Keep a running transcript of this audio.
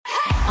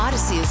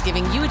Odyssey is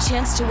giving you a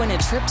chance to win a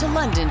trip to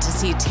London to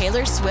see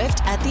Taylor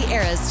Swift at the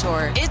Eras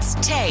Tour. It's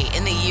Tay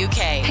in the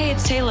UK. Hey,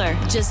 it's Taylor.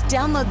 Just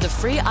download the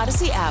free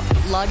Odyssey app,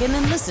 log in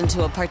and listen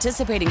to a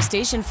participating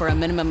station for a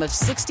minimum of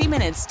 60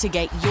 minutes to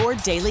get your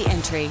daily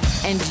entry.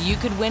 And you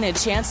could win a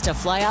chance to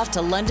fly off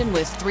to London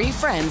with 3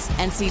 friends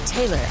and see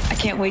Taylor. I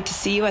can't wait to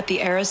see you at the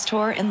Eras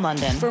Tour in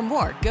London. For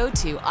more, go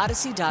to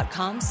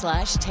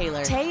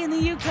odyssey.com/Taylor. Tay in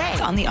the UK.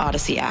 It's on the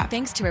Odyssey app.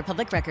 Thanks to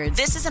Republic Records.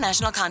 This is a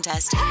national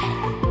contest.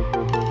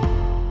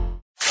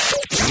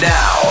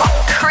 Now,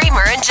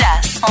 Kramer and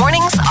Jess.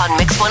 Mornings on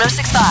Mix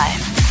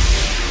 106.5.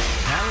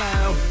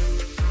 Hello.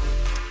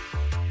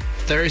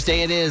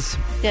 Thursday it is.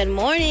 Good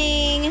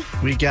morning.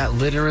 We got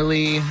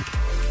literally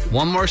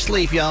one more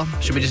sleep, y'all.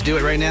 Should we just do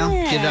it right now?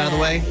 Get it out of the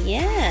way?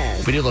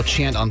 Yes. We do a little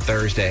chant on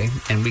Thursday,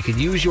 and we could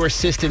use your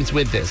assistance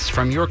with this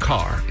from your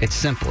car. It's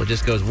simple. It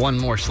just goes one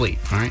more sleep,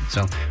 all right?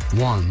 So,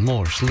 one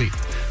more sleep.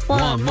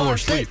 One more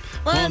sleep.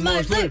 One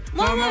more sleep.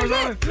 One more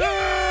sleep.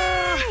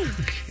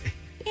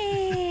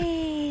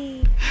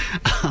 Yay!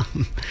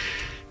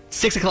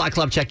 6 o'clock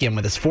club check-in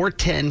with us.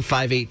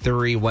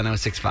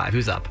 410-583-1065.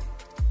 Who's up?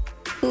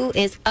 Who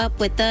is up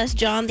with us?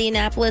 John, the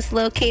Annapolis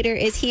locator,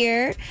 is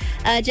here.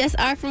 Jess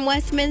R. from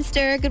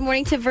Westminster. Good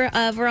morning to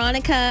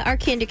Veronica, our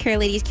KinderCare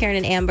ladies, Karen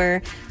and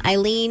Amber.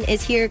 Eileen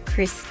is here.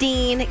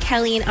 Christine,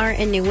 Kelly and Art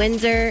in New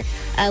Windsor.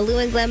 Lou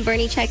and Glenn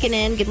Bernie checking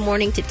in. Good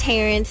morning to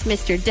Terrence,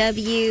 Mr.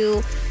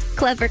 W.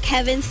 Clever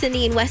Kevin,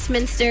 Cindy in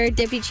Westminster,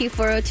 Deputy Chief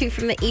 402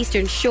 from the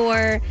Eastern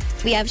Shore.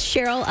 We have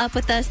Cheryl up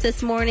with us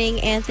this morning,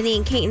 Anthony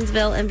in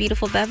Catonsville, and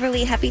beautiful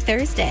Beverly. Happy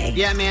Thursday.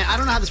 Yeah, man, I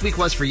don't know how this week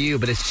was for you,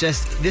 but it's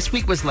just, this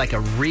week was like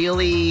a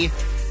really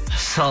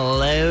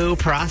slow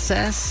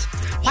process.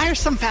 Why are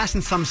some fast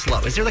and some slow?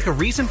 Is there like a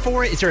reason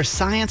for it? Is there a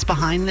science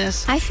behind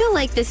this? I feel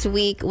like this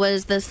week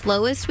was the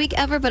slowest week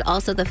ever, but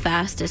also the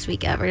fastest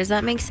week ever. Does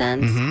that make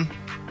sense? Mm-hmm.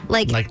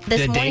 Like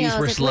this the morning, days I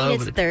were was slow, like,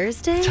 wait, it's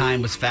Thursday?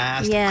 Time was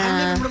fast. Yeah.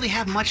 I never really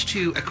have much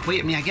to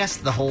equate. I mean, I guess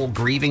the whole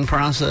grieving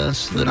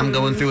process that I'm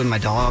going through with my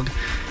dog.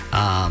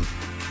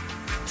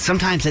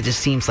 Sometimes it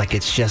just seems like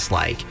it's just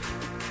like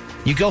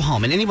you go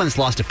home, and anyone that's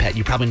lost a pet,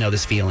 you probably know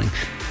this feeling.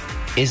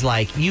 Is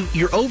like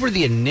you're over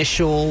the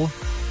initial,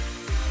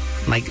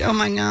 like, oh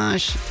my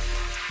gosh,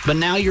 but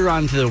now you're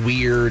on to the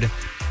weird.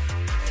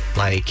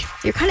 Like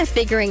you're kind of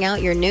figuring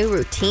out your new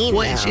routine.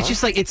 Well, now. It's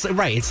just like it's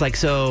right. It's like,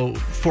 so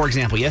for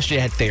example, yesterday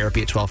I had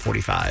therapy at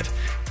 12:45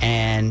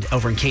 and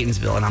over in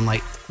Catonsville, and I'm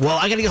like, well,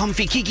 I gotta get home and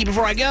feed Kiki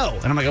before I go,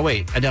 and I'm like, oh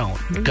wait, I don't,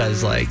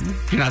 because like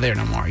you're not there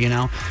no more, you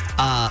know,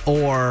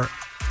 or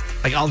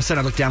like all of a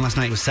sudden I looked down last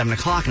night, it was 7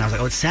 o'clock, and I was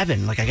like, oh, it's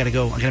 7, like I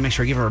gotta make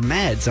sure I give her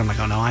meds. I'm like,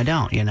 oh no, I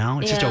don't, you know.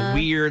 It's just a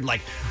weird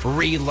like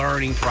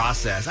relearning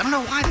process. I don't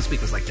know why this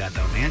week was like that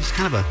though, man. Just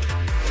kind of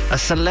a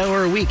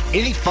slower week.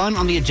 Anything fun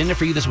on the agenda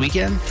for you this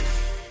weekend?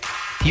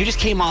 You just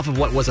came off of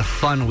what was a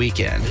fun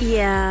weekend.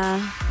 Yeah.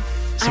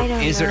 So I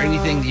don't is there know.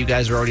 anything that you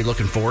guys are already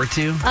looking forward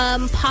to?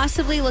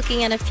 Possibly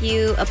looking at a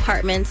few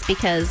apartments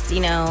because,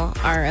 you know,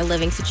 our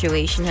living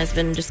situation has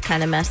been just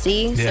kind of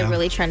messy. Yeah. So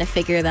really trying to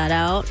figure that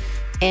out.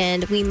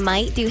 And we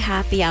might do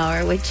happy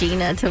hour with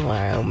Gina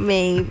tomorrow,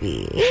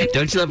 maybe.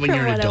 Don't you love when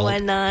you're an adult?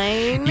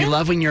 1019. You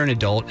love when you're an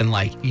adult and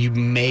like you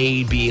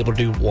may be able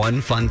to do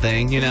one fun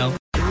thing, you know?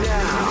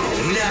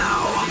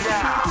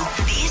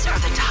 These are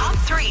the top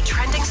 3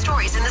 trending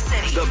stories in the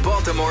city. The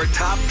Baltimore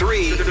Top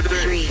 3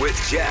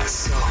 with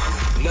Jess.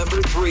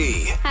 Number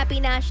 3. Happy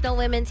National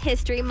Women's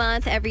History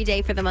Month. Every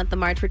day for the month of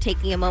March, we're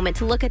taking a moment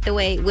to look at the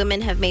way women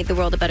have made the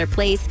world a better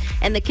place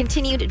and the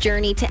continued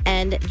journey to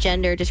end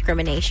gender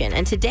discrimination.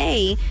 And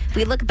today,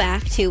 we look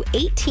back to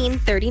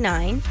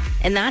 1839,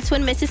 and that's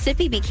when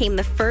Mississippi became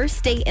the first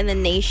state in the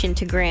nation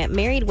to grant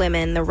married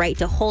women the right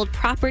to hold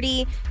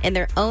property in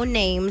their own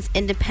names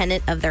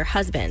independent of their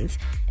husbands.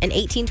 In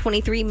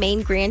 1823,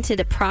 Maine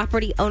granted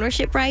property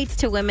ownership rights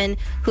to women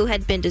who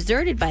had been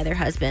deserted by their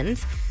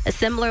husbands. A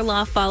similar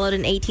law followed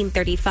in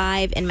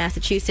 1835 in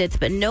Massachusetts,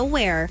 but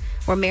nowhere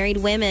were married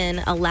women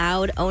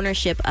allowed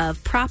ownership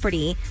of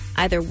property,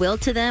 either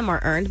willed to them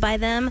or earned by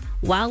them,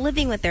 while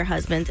living with their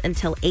husbands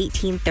until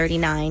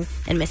 1839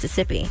 in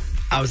Mississippi.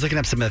 I was looking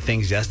up some of the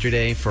things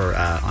yesterday for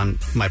on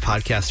my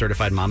podcast,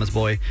 Certified Mama's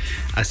Boy.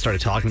 I started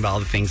talking about all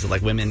the things that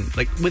like women,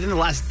 like within the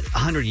last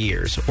 100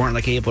 years, weren't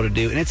like able to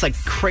do, and it's like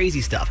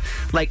crazy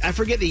stuff. Like I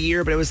forget the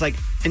year, but it was like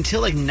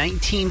until like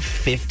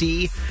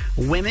 1950,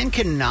 women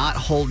could not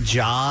hold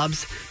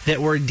jobs that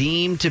were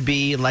deemed to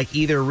be like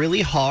either really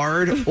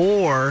hard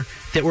or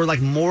that were like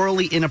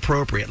morally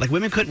inappropriate. Like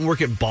women couldn't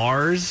work at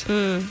bars.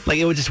 Like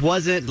it just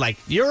wasn't like,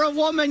 you're a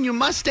woman, you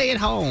must stay at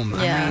home.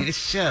 Yeah. I mean,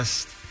 it's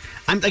just.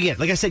 Again,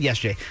 like I said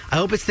yesterday, I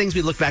hope it's things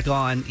we look back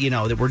on, you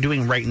know, that we're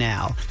doing right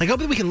now. Like, I hope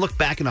that we can look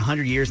back in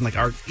 100 years and, like,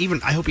 I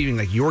hope even,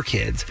 like, your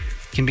kids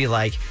can be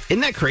like, isn't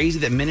that crazy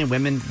that men and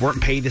women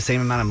weren't paid the same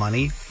amount of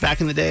money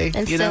back in the day?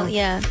 And you still, know?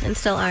 yeah, and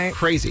still aren't.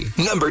 Crazy.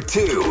 Number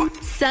 2.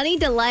 Sunny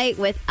Delight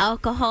with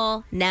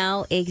alcohol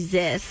now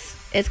exists.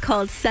 It's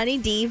called Sunny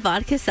D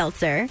Vodka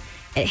Seltzer.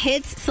 It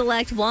hits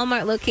select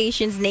Walmart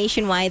locations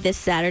nationwide this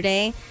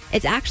Saturday.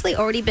 It's actually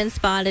already been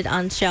spotted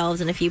on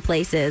shelves in a few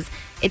places.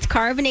 It's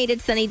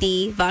carbonated Sunny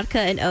D, vodka,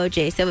 and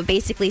OJ, so it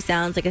basically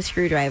sounds like a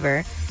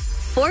screwdriver.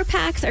 4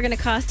 packs are going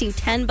to cost you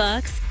 $10.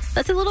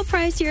 That's a little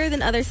pricier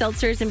than other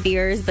seltzers and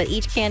beers, but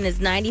each can is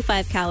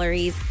 95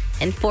 calories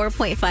and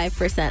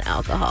 4.5%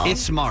 alcohol. It's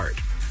smart.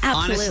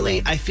 Absolutely.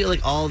 Honestly, I feel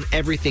like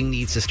everything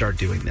needs to start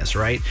doing this,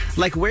 right?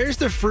 Like, where's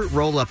the fruit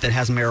roll-up that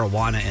has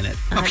marijuana in it?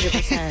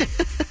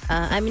 100%.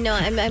 I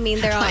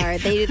mean, there are.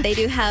 They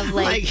do have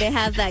they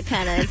have that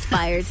kind of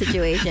inspired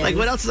situation. Like,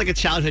 what else is like a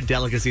childhood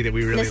delicacy that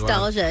we really love?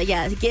 Nostalgia,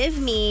 yeah. Give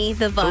me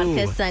the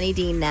vodka Sunny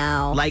D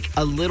now. Like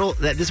a little.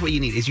 This is what you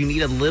need. You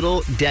need a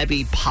little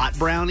Debbie pot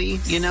brownie.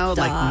 You know,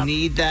 Stop.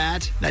 Need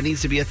that. That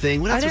needs to be a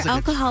thing. What Are else there is like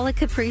alcoholic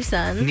Capri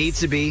Suns? Needs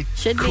to be.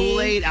 Should be.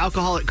 Kool-Aid,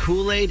 alcoholic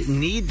Kool-Aid.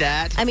 Need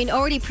that. I mean,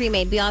 already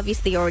pre-made. We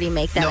obviously already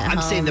make that. No, at I'm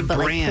home, saying the but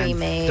brand. Like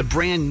pre-made. The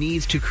brand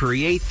needs to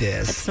create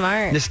this. That's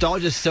smart.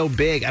 Nostalgia's so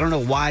big. I don't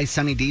know why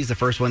Sunny D's the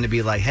first one to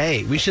be like,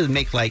 hey, we should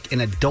make like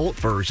an adult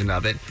version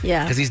of it.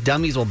 Yeah. Because these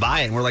dummies will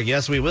buy it, and we're like,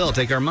 yes, we will.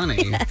 Take our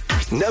money.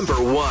 Number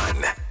 1.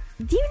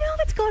 Do you know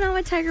what's going on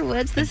with Tiger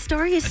Woods? This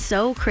story is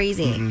so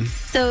crazy.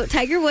 So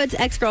Tiger Woods'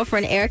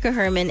 ex-girlfriend Erica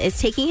Herman is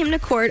taking him to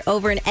court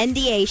over an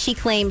NDA she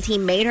claims he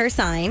made her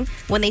sign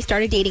when they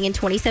started dating in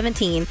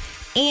 2017.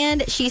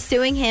 And she's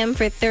suing him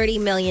for $30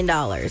 million.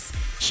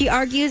 She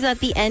argues that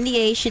the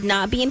NDA should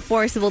not be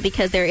enforceable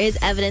because there is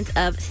evidence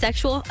of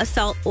sexual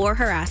assault or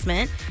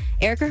harassment.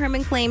 Erica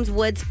Herman claims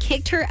Woods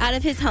kicked her out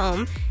of his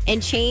home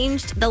and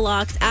changed the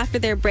locks after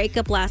their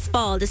breakup last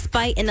fall,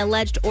 despite an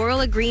alleged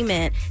oral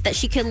agreement that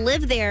she could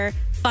live there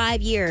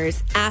 5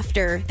 years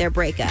after their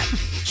breakup.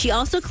 She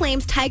also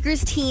claims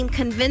Tiger's team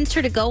convinced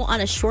her to go on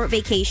a short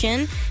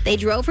vacation. They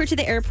drove her to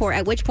the airport,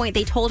 at which point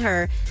they told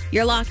her,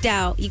 "You're locked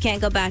out. You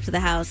can't go back to the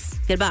house.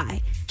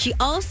 Goodbye." She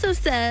also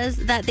says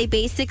that they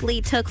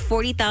basically took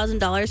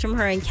 $40,000 from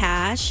her in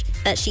cash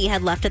that she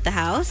had left at the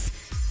house.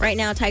 Right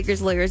now,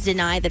 Tiger's lawyers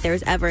deny that there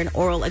was ever an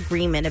oral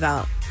agreement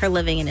about her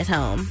living in his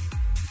home.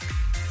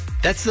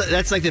 That's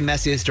like the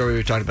messiest story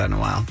we've talked about in a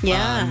while.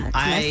 Yeah, it's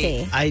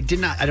messy.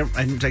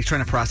 I'm like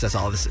trying to process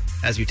all of this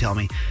as you tell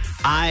me.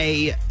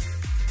 I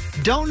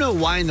don't know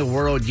why in the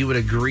world you would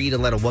agree to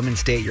let a woman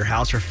stay at your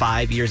house for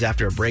 5 years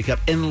after a breakup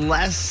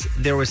unless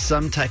there was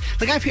some type.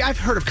 Like I've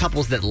heard of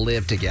couples that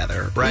live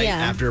together, right? Yeah.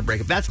 After a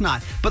breakup. That's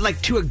not. But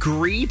like to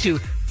agree to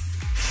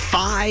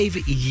 5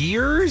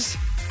 years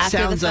After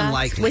sounds the fact,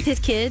 unlikely. with his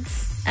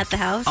kids at the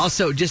house.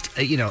 Also, just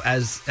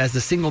as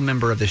the single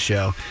member of the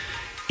show,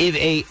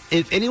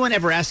 if anyone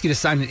ever asks you to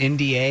sign an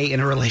NDA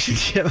in a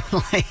relationship,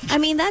 like I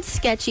mean, that's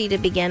sketchy to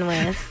begin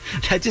with.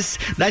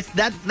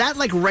 that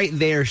like right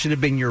there should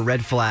have been your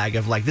red flag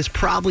of like this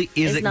probably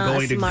isn't not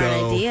going a to smart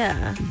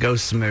idea. go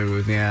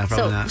smooth. Yeah,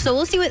 probably not. So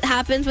we'll see what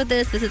happens with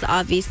this. This is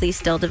obviously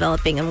still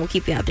developing, and we'll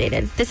keep you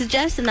updated. This is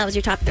Jess, and that was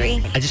your top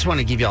 3. I just want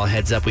to give you all a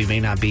heads up. We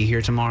may not be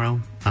here tomorrow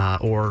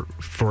or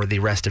for the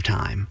rest of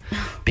time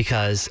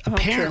because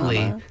apparently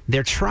drama.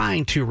 they're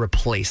trying to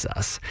replace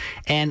us.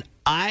 And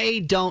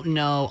I don't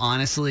know,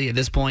 honestly, at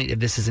this point, if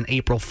this is an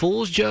April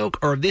Fool's joke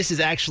or if this is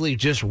actually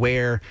just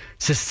where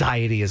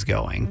society is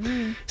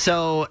going.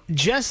 So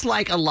just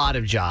like a lot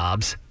of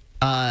jobs,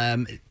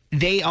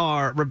 they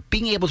are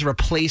being able to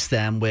replace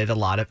them with a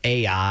lot of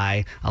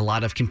AI, a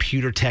lot of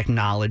computer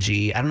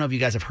technology. I don't know if you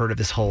guys have heard of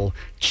this whole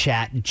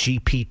Chat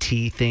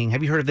GPT thing.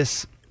 Have you heard of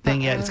this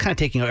thing yet? It's kind of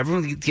taking over.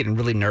 Everyone's getting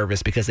really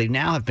nervous because they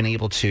now have been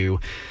able to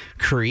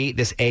create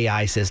this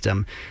AI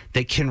system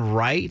that can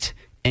write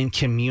and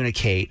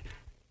communicate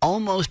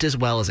almost as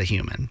well as a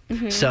human.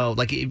 So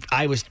like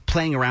I was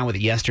playing around with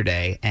it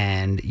yesterday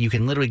and you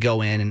can literally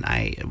go in and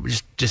I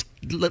just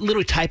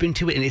literally type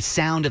into it and it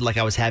sounded like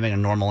I was having a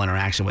normal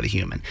interaction with a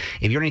human.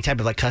 If you're any type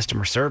of like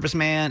customer service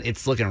man,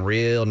 it's looking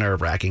real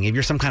nerve-wracking. If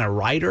you're some kind of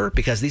writer,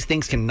 because these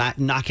things can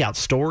knock out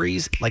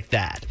stories like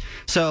that.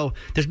 So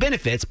there's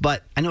benefits,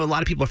 but I know a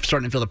lot of people are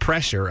starting to feel the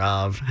pressure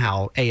of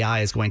how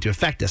AI is going to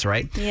affect us,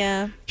 right?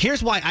 Yeah.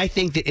 Here's why I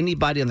think that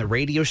anybody on the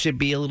radio should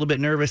be a little bit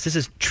nervous. This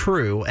is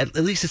true, at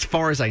least as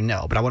far as I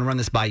know, but I want to run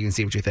this by you and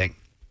see what you think.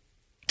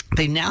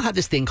 They now have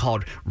this thing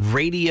called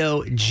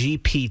Radio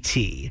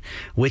GPT,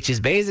 which is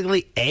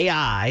basically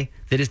AI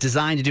that is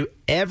designed to do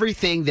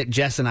everything that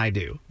Jess and I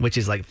do, which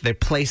is like they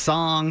play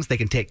songs, they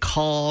can take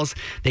calls,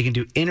 they can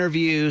do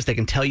interviews, they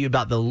can tell you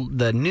about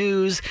the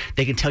news,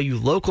 they can tell you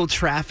local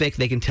traffic,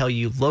 they can tell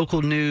you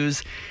local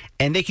news,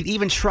 and they can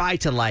even try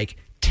to like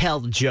tell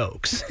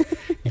jokes.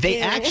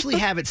 They actually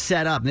have it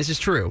set up, and this is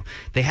true,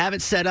 they have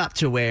it set up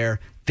to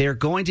where they're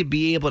going to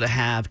be able to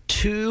have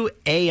 2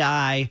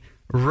 AI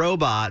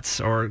robots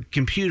or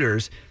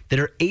computers that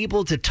are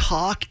able to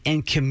talk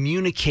and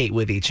communicate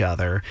with each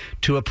other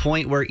to a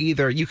point where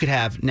either you could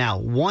have now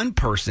one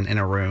person in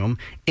a room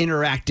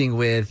interacting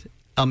with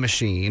a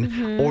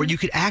machine, or you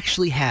could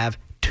actually have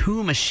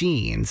two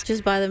machines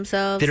Just by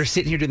themselves. that are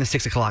sitting here doing the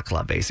 6 o'clock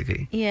club,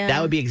 basically. Yeah.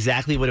 That would be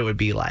exactly what it would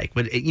be like.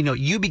 But,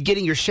 you'd be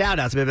getting your shout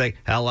outs. They'd be like,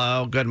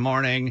 hello, good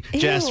morning,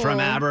 Jess Ew. from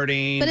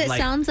Aberdeen. But it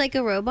sounds like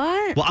a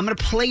robot. Well, I'm going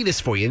to play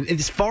this for you. And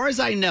as far as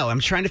I know, I'm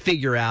trying to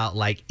figure out,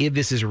 if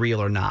this is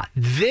real or not.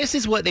 This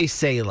is what they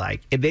say,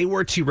 if they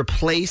were to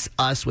replace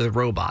us with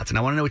robots. And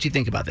I want to know what you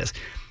think about this.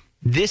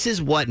 This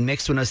is what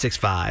Mix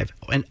 106.5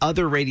 and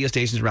other radio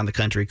stations around the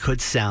country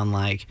could sound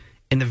like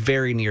in the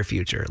very near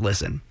future.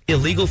 Listen.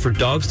 Illegal for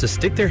dogs to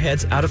stick their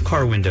heads out of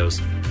car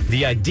windows.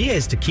 The idea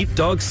is to keep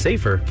dogs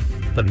safer,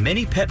 but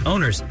many pet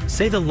owners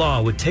say the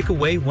law would take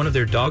away one of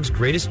their dog's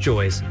greatest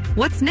joys.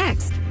 What's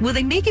next? Will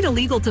they make it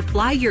illegal to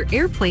fly your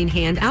airplane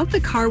hand out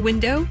the car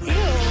window?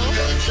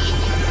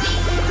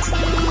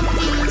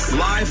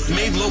 Live,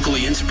 made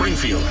locally in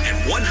Springfield, and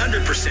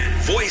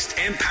 100% voiced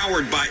and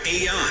powered by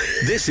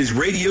AI. This is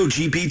Radio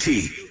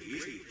GPT.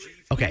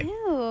 Okay.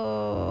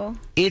 Ew.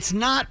 It's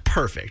not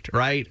perfect,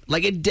 right?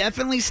 It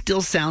definitely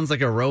still sounds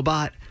like a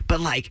robot,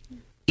 but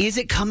is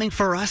it coming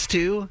for us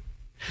too?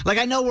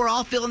 I know we're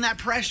all feeling that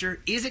pressure.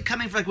 Is it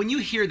coming for, when you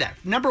hear that,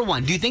 number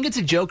one, do you think it's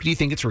a joke? Do you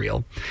think it's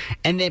real?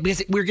 And then,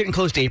 because we're getting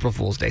close to April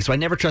Fool's Day, so I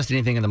never trust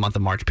anything in the month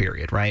of March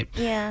period, right?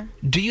 Yeah.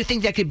 Do you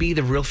think that could be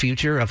the real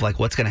future of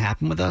what's going to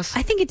happen with us?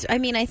 I think it's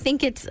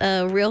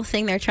a real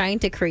thing they're trying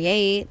to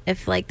create.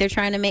 If they're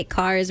trying to make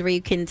cars where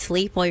you can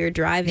sleep while you're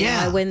driving,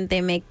 Yeah. why wouldn't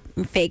they make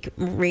fake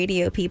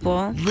radio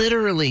people?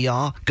 Literally,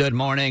 y'all. Good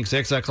morning,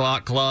 6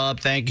 o'clock club.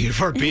 Thank you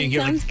for being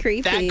here. Sounds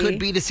creepy. That could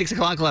be the 6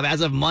 o'clock club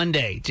as of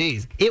Monday.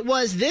 Jeez. It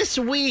was this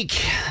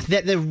week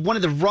that one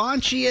of the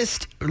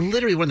raunchiest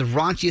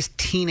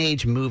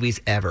teenage movies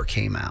ever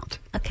came out.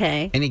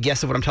 Okay. Any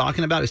guess of what I'm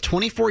talking about? It was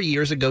 24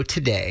 years ago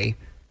today.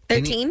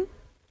 13?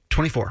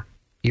 24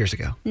 years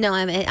ago. No,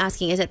 I'm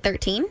asking, is it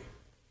 13?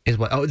 Is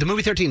what? Oh, the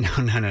movie 13?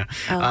 No.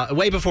 Oh.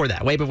 Way before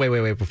that. Way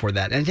before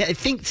that. And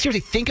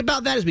think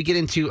about that as we get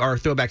into our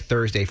Throwback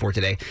Thursday for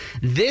today.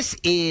 This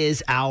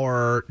is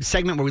our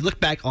segment where we look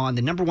back on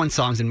the number one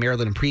songs in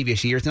Maryland in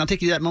previous years. And I'll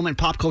take you to that moment in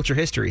pop culture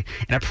history.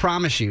 And I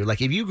promise you,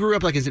 if you grew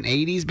up as an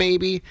 80s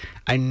baby,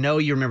 I know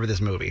you remember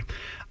this movie.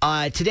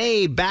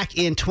 Today, back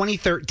in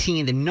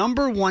 2013, the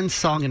number one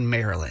song in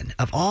Maryland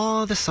of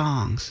all the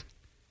songs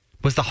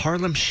was the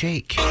Harlem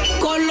Shake.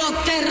 Con los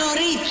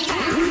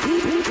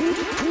terroristas.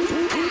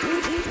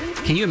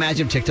 Can you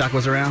imagine if TikTok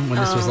was around when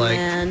this was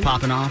man.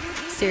 popping off?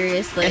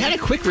 Seriously. It had a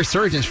quick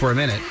resurgence for a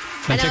minute.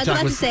 I know, I was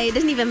about to say, it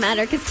doesn't even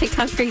matter because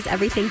TikTok brings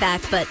everything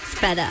back, but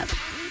sped up.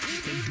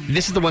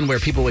 This is the one where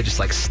people would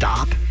just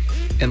stop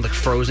and look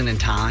frozen in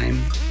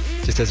time,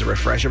 just as a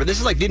refresher. But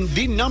this is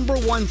the number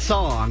one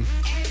song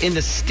in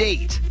the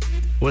state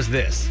was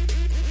this.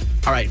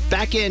 All right,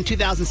 back in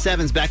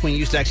 2007's back when you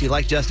used to actually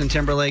like Justin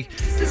Timberlake.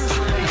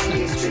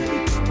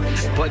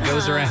 What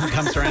goes around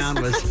comes around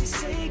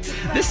was...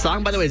 This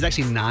song, by the way, is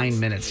actually 9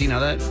 minutes. Do you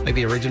know that?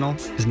 The original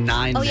is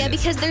 9 minutes. Oh, yeah,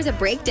 because there's a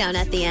breakdown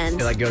at the end.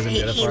 It goes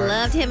into He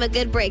loved him a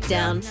good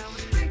breakdown.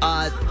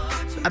 Yeah.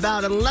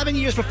 About 11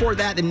 years before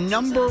that, the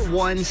number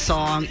one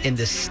song in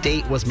the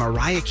state was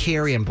Mariah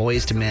Carey and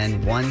Boyz II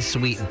Men, One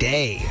Sweet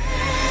Day.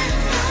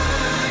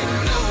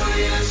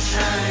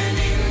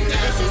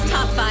 This is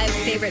top 5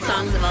 favorite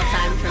songs of all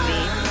time for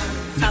me.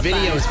 The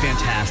video is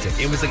fantastic.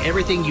 It was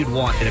everything you'd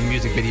want in a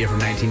music video from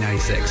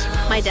 1996.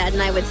 My dad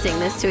and I would sing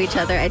this to each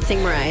other. I'd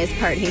sing Mariah's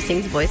part, and he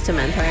sings Boyz II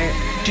Men part.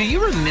 Do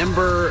you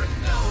remember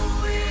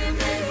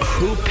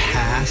who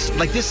passed?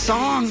 This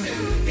song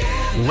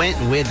went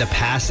with the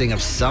passing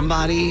of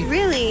somebody.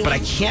 Really? But I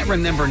can't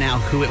remember now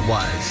who it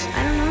was.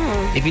 I don't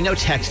know. If you know,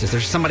 text us.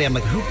 There's somebody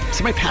who?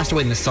 Somebody passed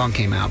away when this song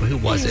came out, but who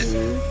was it?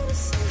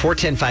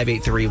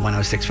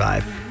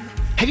 410-583-1065.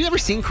 Have you ever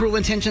seen Cruel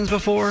Intentions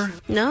before?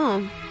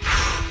 No.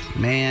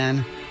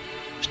 Man,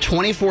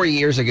 24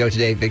 years ago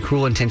today, the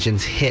Cruel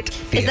Intentions hit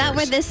theaters. Is that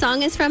where this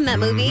song is from, that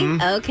movie?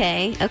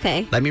 Mm-hmm.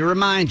 Okay. Let me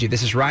remind you,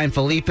 this is Ryan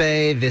Felipe.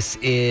 This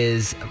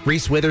is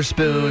Reese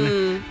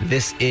Witherspoon.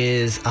 This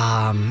is,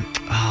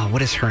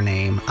 what is her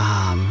name?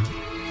 Why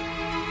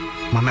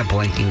am I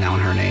blanking now on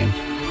her name?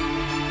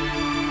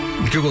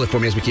 Google it for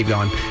me as we keep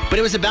going. But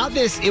it was about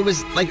this. It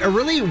was a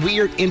really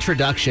weird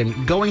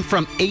introduction going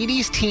from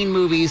 80s teen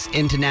movies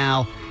into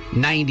now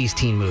 90s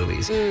teen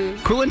movies.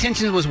 Cruel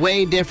Intentions was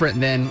way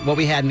different than what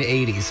we had in the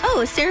 80s.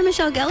 Oh, Sarah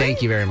Michelle Gellar?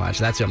 Thank you very much.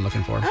 That's what I'm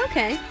looking for.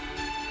 Okay.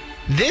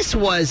 This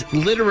was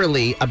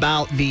literally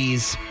about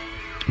these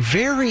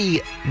very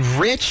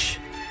rich,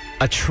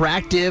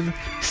 attractive,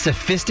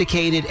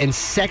 sophisticated, and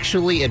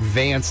sexually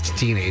advanced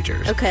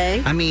teenagers.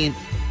 Okay. I mean,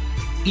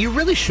 you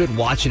really should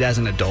watch it as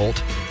an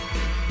adult.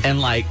 And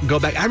go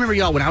back. I remember,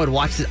 y'all, when I would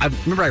watch this, I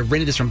remember I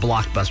rented this from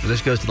Blockbuster.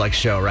 This goes to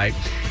show, right?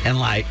 And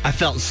I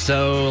felt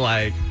so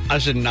I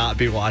should not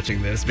be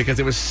watching this because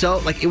it was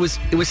so it was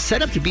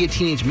set up to be a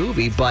teenage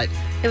movie, but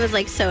it was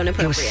so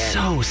inappropriate. It was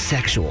so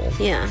sexual.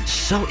 Yeah.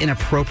 So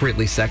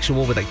inappropriately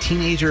sexual with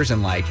teenagers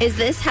and Is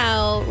this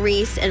how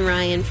Reese and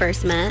Ryan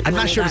first met? I'm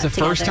not sure it was the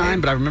first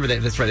time, but I remember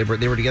that's right.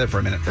 They were together for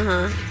a minute.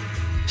 Uh-huh.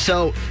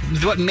 So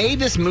what made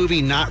this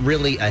movie not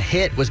really a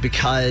hit was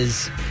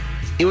because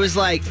it was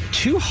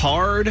too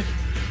hard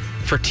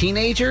for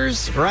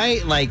teenagers,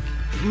 right? Like,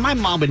 my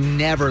mom would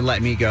never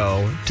let me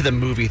go to the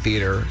movie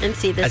theater and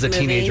see this as a movie.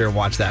 teenager and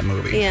watch that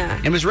movie. Yeah.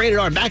 And it was rated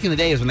R. Back in the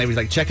days when they would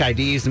like check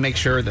IDs to make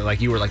sure that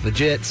like you were like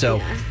legit. So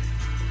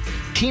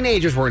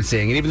teenagers weren't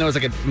seeing it, even though it was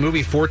like a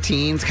movie for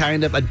teens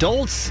kind of.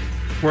 Adults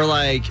were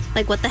like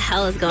what the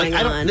hell is going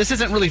on? This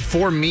isn't really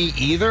for me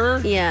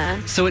either. Yeah.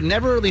 So it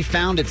never really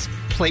found its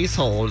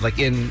placehold like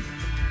in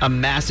a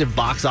massive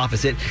box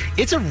office hit.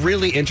 It's a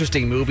really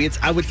interesting movie.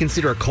 I would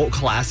consider a cult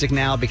classic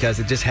now because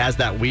it just has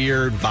that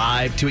weird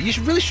vibe to it. You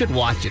really should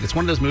watch it. It's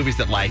one of those movies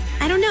that like...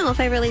 I don't know if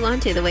I really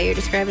want to, the way you're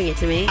describing it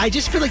to me. I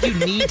just feel like you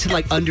need to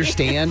like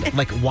understand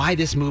like why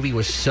this movie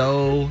was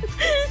so...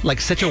 like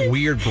such a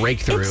weird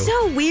breakthrough. It's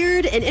so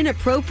weird and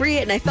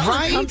inappropriate, and I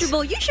felt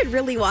uncomfortable. You should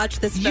really watch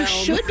this film. You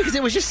should, because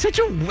it was just such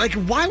a like.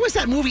 Why was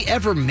that movie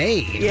ever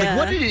made? Yeah. Like,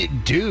 what did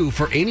it do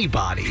for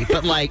anybody?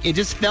 But like, it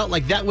just felt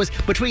like that was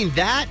between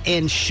that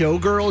and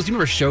Showgirls. You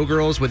remember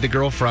Showgirls with the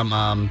girl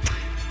from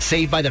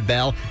Saved by the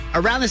Bell?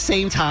 Around the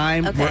same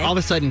time, where all of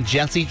a sudden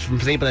Jessie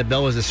from Saved by the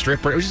Bell was a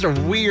stripper. It was just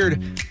a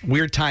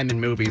weird time in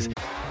movies.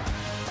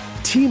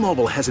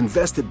 T-Mobile has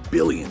invested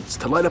billions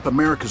to light up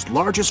America's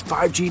largest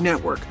 5G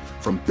network,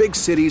 from big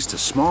cities to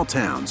small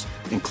towns,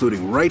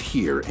 including right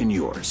here in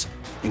yours.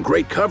 And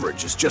great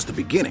coverage is just the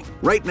beginning.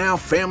 Right now,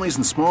 families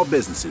and small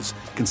businesses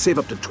can save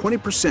up to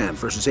 20%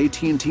 versus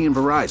AT&T and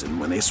Verizon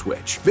when they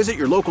switch. Visit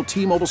your local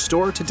T-Mobile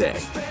store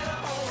today.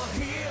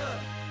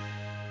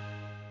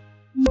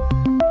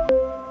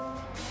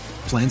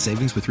 Plan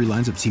savings with 3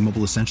 lines of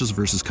T-Mobile Essentials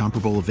versus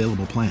comparable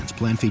available plans.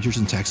 Plan features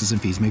and taxes and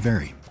fees may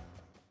vary.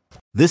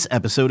 This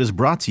episode is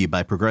brought to you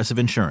by Progressive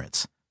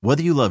Insurance.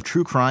 Whether you love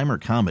true crime or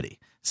comedy,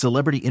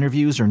 celebrity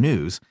interviews or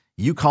news,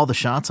 you call the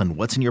shots on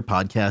what's in your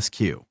podcast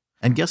queue.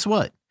 And guess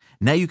what?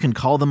 Now you can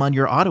call them on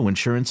your auto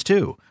insurance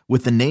too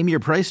with the Name Your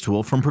Price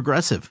tool from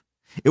Progressive.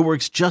 It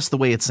works just the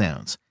way it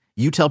sounds.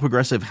 You tell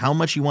Progressive how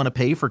much you want to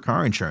pay for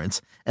car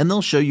insurance, and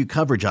they'll show you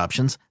coverage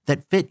options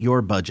that fit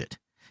your budget.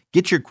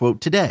 Get your quote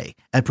today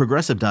at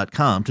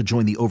Progressive.com to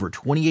join the over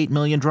 28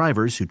 million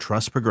drivers who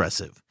trust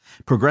Progressive.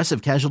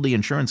 Progressive Casualty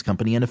Insurance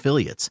Company and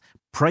Affiliates.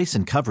 Price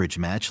and coverage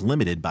match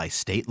limited by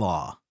state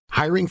law.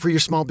 Hiring for your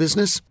small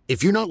business?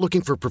 If you're not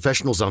looking for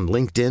professionals on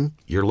LinkedIn,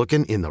 you're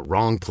looking in the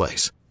wrong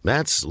place.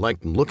 That's like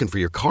looking for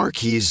your car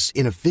keys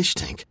in a fish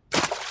tank.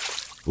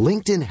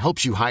 LinkedIn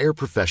helps you hire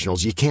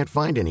professionals you can't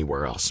find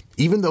anywhere else,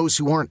 even those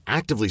who aren't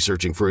actively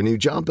searching for a new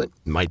job but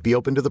might be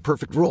open to the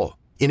perfect role.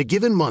 In a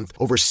given month,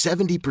 over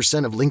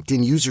 70% of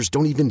LinkedIn users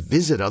don't even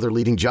visit other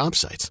leading job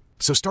sites.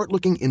 So start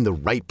looking in the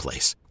right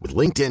place. With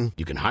LinkedIn,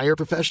 you can hire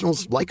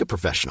professionals like a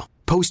professional.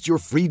 Post your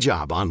free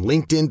job on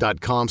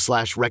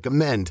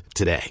linkedin.com/recommend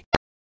today.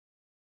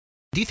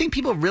 Do you think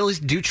people really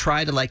do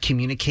try to like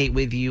communicate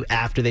with you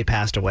after they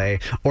passed away?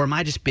 Or am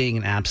I just being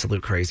an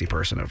absolute crazy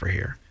person over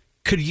here?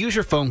 Could use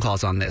your phone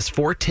calls on this,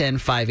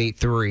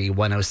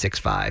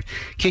 410-583-1065. In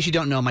case you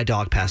don't know, my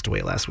dog passed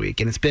away last week,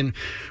 and it's been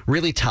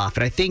really tough.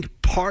 And I think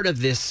part of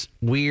this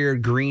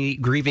weird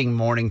grieving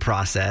mourning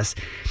process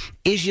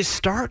is you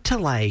start to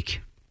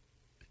like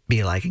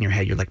be like in your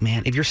head, you're like,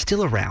 man, if you're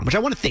still around, which I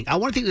want to think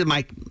that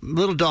my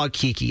little dog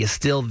Kiki is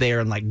still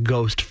there in like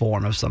ghost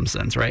form of some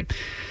sense, right?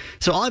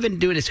 So all I've been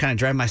doing is kind of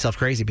driving myself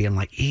crazy, being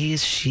like,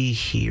 is she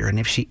here? And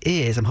if she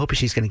is, I'm hoping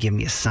she's going to give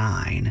me a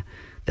sign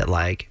that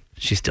like,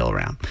 she's still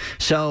around.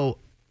 So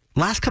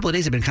last couple of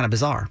days have been kind of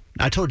bizarre.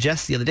 I told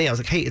Jess the other day, I was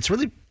like, hey, it's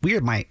really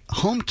weird. My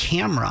home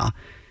camera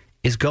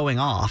is going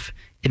off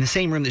in the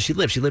same room that she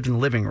lived. She lived in the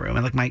living room.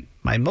 And like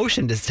my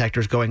motion detector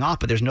is going off,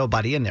 but there's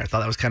nobody in there. I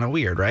thought that was kind of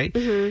weird, right?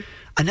 Mm-hmm.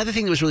 Another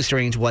thing that was really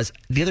strange was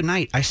the other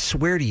night, I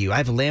swear to you, I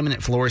have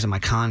laminate floors in my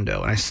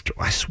condo. And I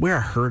swear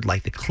I heard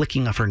like the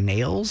clicking of her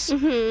nails.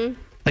 Mm-hmm.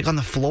 Like on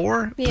the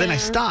floor. Yeah. But then I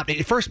stopped.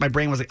 At first my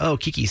brain was like, oh,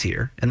 Kiki's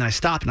here. And then I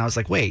stopped and I was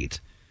like,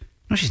 wait.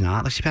 No, she's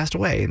not. Like, she passed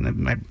away.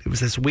 And it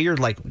was this weird,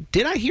 like,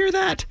 did I hear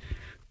that?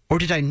 Or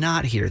did I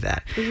not hear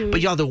that? Mm-hmm.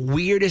 But, y'all, the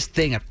weirdest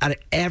thing out of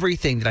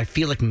everything that I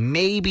feel like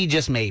maybe,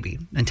 just maybe,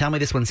 and tell me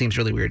this one seems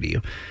really weird to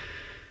you.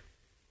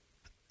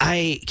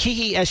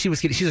 Kiki, as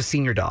she's a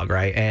senior dog,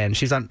 right? And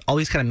she's on all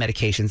these kind of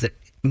medications that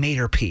made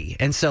her pee.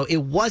 And so it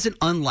wasn't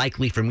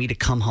unlikely for me to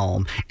come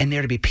home and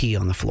there to be pee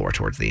on the floor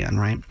towards the end,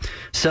 right?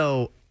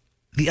 So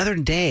the other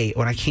day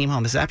when I came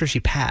home, this is after she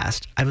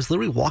passed, I was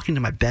literally walking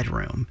to my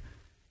bedroom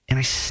and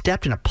I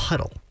stepped in a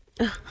puddle.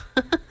 And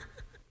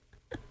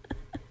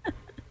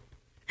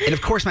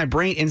of course, my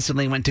brain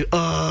instantly went to,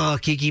 oh,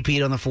 Kiki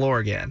peed on the floor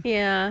again.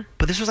 Yeah.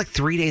 But this was like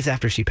 3 days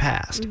after she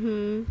passed.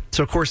 Mm-hmm.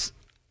 So, of course,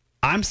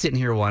 I'm sitting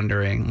here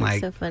wondering, That's like,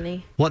 so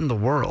funny. What in the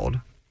world?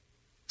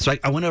 So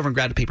I went over and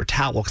grabbed a paper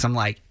towel because I'm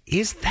like,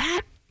 is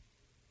that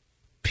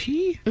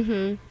pee?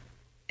 Mm-hmm.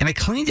 And I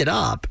cleaned it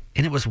up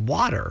and it was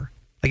water.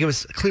 Like, it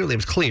was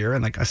clear.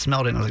 And like, I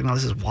smelled it and I was like, no,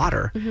 this is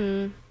water.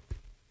 Mm-hmm.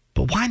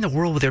 But why in the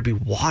world would there be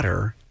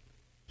water,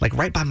 like,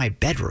 right by my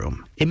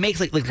bedroom? It makes,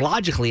 like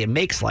logically, it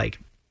makes, like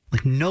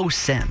no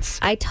sense.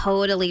 I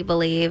totally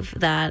believe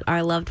that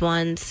our loved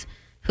ones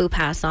who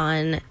pass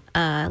on,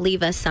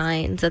 leave us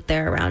signs that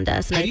they're around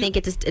us. And I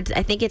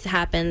think it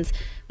happens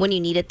when you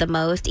need it the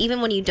most,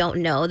 even when you don't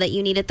know that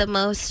you need it the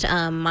most.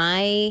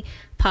 My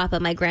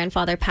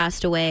grandfather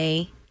passed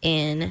away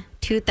in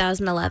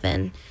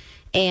 2011.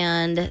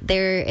 And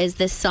there is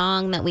this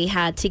song that we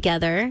had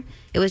together.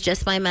 It was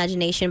Just My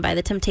Imagination by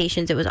The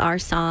Temptations. It was our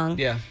song.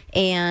 Yeah.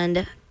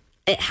 And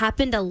it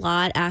happened a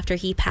lot after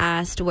he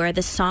passed, where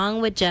the song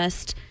would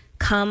just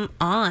come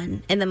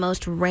on in the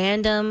most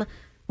random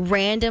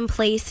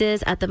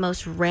places at the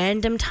most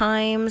random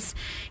times,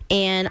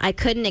 and I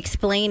couldn't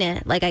explain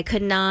it. Like, I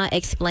could not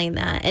explain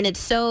that. And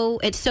it's so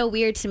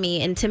weird to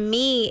me. And to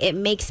me, it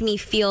makes me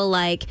feel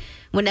like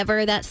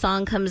whenever that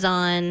song comes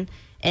on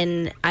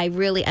and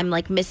I'm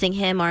like missing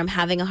him, or I'm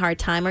having a hard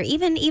time, or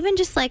even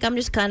just like I'm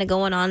just kind of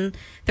going on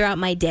throughout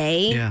my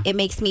day, it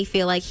makes me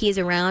feel like he's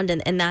around,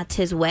 and that's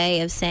his way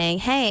of saying,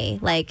 hey,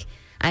 like,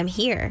 I'm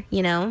here,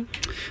 you know?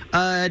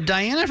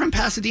 Diana from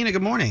Pasadena,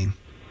 good morning.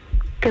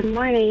 Good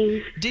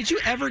morning. Did you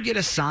ever get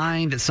a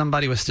sign that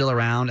somebody was still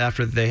around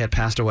after they had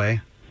passed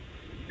away?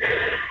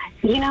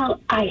 You know,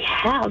 I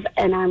have,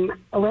 and I'm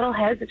a little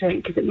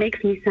hesitant because it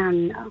makes me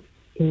sound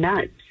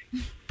nuts.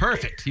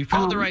 Perfect. You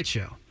called the right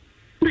show.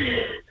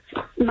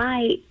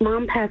 My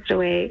mom passed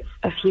away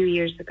a few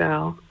years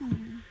ago,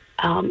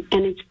 and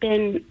it's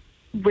been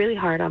really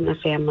hard on the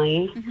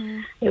family.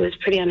 It was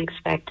pretty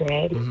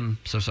unexpected.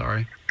 So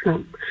sorry.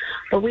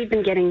 But we've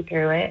been getting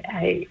through it,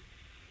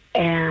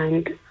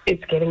 and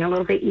it's getting a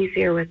little bit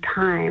easier with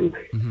time.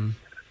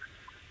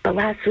 But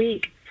last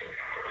week,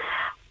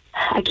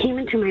 I came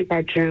into my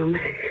bedroom,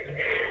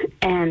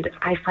 and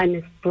I find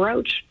this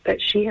brooch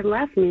that she had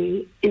left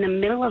me in the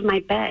middle of my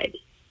bed.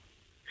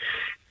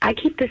 I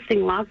keep this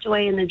thing locked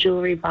away in the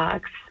jewelry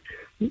box.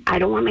 I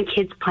don't want my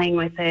kids playing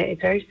with it.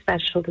 It's very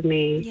special to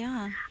me.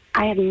 Yeah.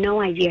 I have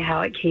no idea how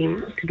it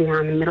came to be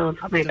on the middle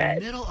of my bed.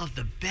 The middle of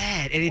the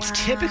bed, and it's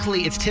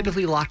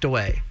typically locked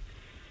away.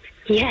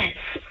 Yes.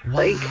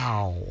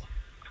 Wow.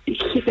 Like,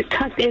 keep it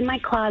tucked in my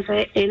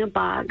closet in a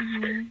box.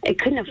 It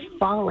couldn't have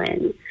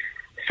fallen.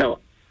 So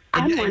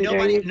I'm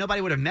wondering.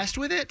 Nobody would have messed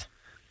with it?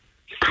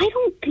 I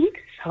don't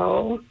think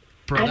so.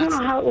 Bro, I don't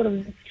know how it would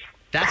have.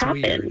 That's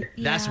happened. weird.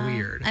 That's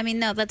weird. I mean,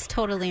 no, that's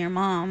totally your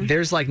mom.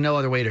 There's like no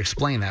other way to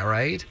explain that,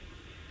 right?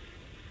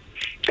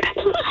 That's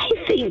what I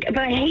think, but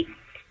I hate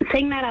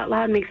saying that out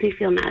loud. Makes me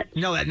feel nuts.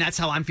 No, and that's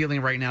how I'm feeling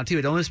right now too.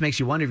 It almost makes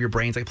you wonder if your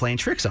brain's like playing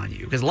tricks on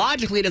you, because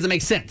logically it doesn't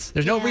make sense.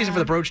 There's no reason for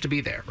the brooch to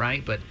be there,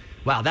 right? But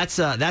wow, that's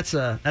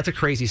a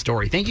crazy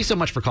story. Thank you so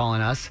much for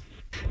calling us,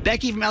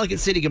 Becky from Ellicott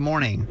City. Good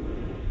morning.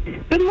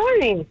 Good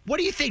morning. What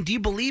do you think? Do you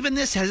believe in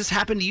this? Has this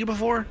happened to you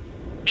before?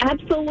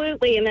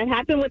 Absolutely, and that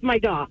happened with my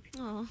dog.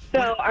 Oh.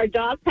 So our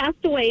dog passed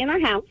away in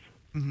our house,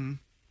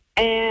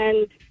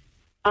 and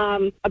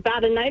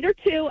about a night or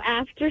two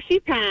after she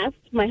passed,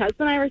 my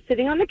husband and I were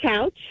sitting on the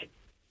couch,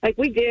 like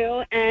we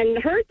do,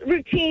 and her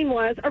routine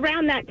was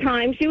around that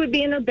time she would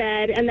be in her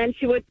bed, and then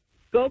she would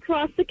go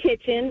across the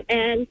kitchen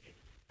and,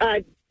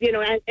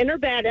 in her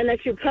bed, and then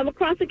she would come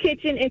across the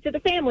kitchen into the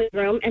family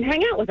room and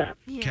hang out with us.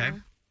 Okay.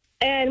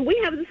 And we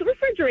have this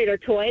refrigerator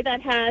toy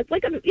that has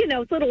like a,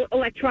 it's a little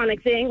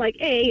electronic thing, like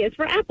A is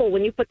for Apple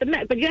when you put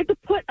but you have to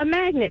put a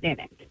magnet in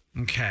it.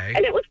 Okay.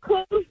 And it was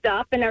closed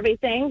up and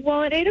everything.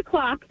 Well, at 8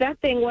 o'clock, that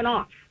thing went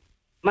off.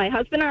 My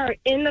husband and I are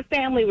in the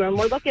family room.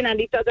 We're looking at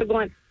each other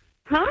going,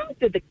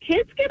 did the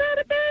kids get out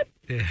of bed?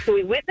 Yeah. So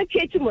we went in the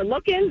kitchen. We're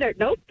looking.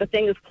 Nope, the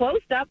thing is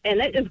closed up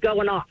and it is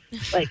going off.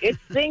 Like, it's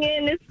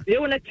singing, it's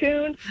doing a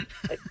tune.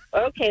 Like,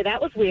 okay,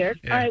 that was weird.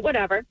 Yeah. All right,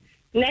 whatever.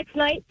 Next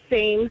night,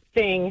 same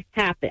thing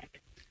happened.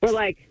 We're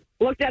like,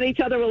 looked at each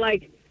other, we're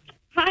like,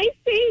 hi,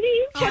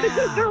 Sadie. What a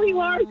good girl you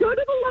are. Go to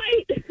the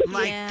light.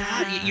 Like,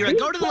 you're like,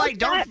 go to the light.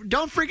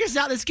 Don't freak us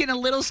out. It's getting a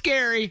little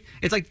scary.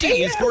 It's like,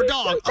 D is for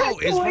dog. O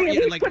is for...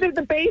 We put it in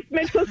the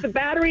basement, put the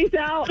batteries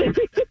out.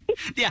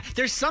 Yeah,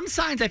 there's some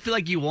signs I feel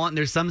like you want, and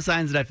there's some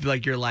signs that I feel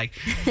like you're like,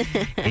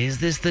 is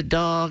this the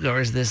dog or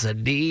is this a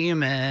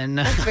demon?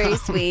 That's very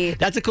sweet.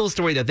 That's a cool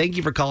story, though. Thank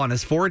you for calling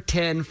us.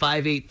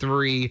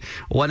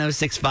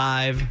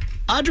 410-583-1065.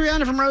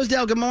 Adriana from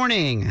Rosedale, good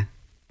morning.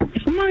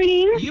 Good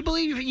morning. Do you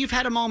believe you've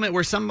had a moment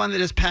where someone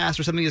that has passed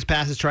or something that has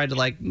passed has tried to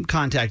like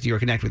contact you or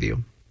connect with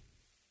you?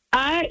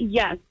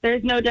 Yes,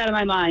 there's no doubt in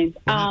my mind.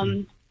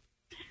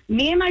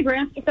 Me and my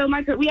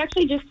we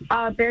actually just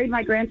buried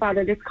my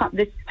grandfather this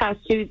past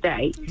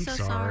Tuesday. I'm so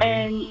sorry.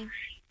 And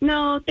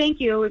no, thank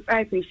you. I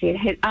appreciate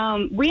it.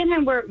 We and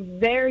him were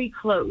very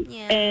close.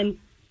 Yeah. And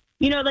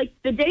like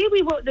the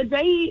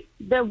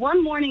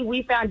one morning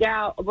we found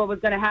out what was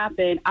going to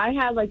happen, I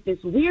had like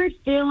this weird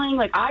feeling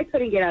like I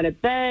couldn't get out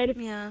of bed.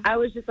 Yeah. I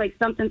was just like,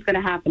 something's going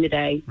to happen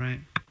today. Right.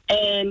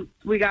 And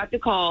we got the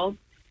call,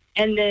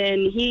 and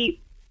then he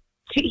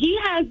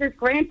has this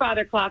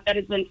grandfather clock that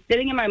has been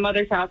sitting in my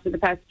mother's house for the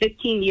past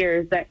 15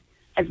 years that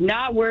has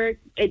not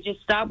worked. It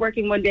just stopped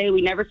working one day.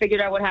 We never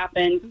figured out what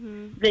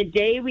happened. The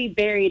day we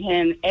buried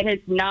him, it has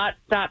not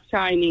stopped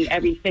chiming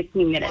every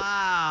 15 minutes.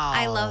 Wow.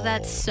 I love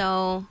that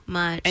so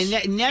much. And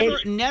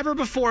never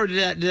before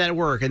did that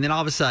work, and then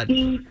all of a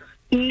sudden.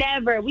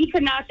 Never. We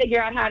could not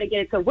figure out how to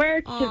get it to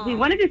work because we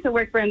wanted it to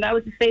work for him. That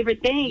was his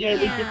favorite thing, and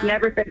we just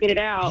never figured it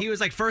out. He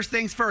was like, first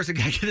things first, I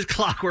gotta get his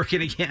clock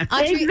working again.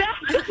 Adriana,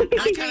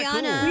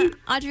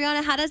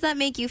 how does that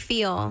make you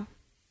feel?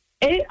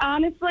 It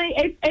honestly,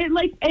 at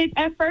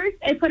first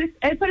it put a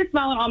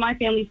smile on all my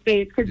family's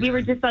face because we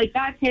were just like,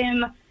 that's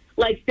him,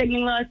 like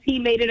signaling us. He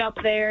made it up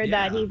there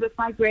that he's with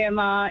my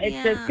grandma.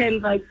 It's just him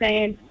like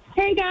saying,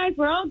 "Hey guys,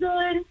 we're all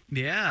good."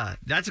 Yeah,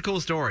 that's a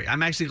cool story.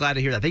 I'm actually glad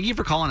to hear that. Thank you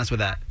for calling us with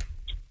that.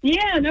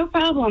 Yeah, no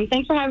problem.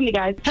 Thanks for having me,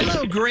 guys.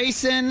 Hello,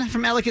 Grayson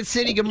from Ellicott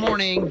City. Good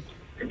morning.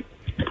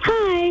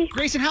 Hi.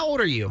 Grayson, how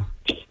old are you?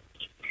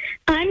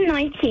 I'm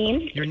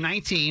 19. You're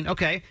 19.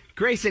 Okay.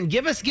 Grayson,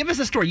 give us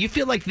a story. You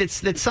feel like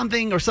that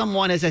something or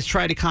someone has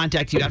tried to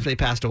contact you after they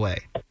passed away.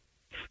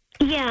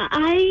 Yeah,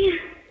 I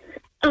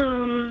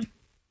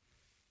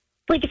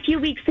like a few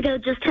weeks ago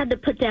just had to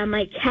put down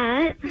my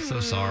cat. So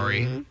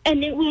sorry.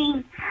 And it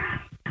was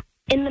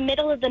in the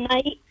middle of the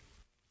night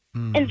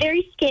and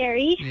very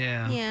scary.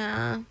 Yeah.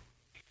 Yeah.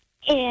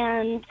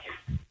 And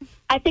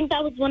I think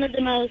that was one of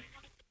the most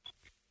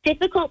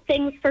difficult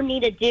things for me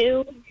to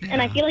do. Yeah.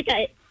 And I feel like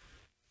it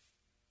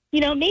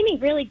made me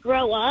really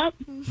grow up.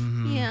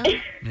 Mm-hmm. Yeah.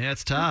 Yeah,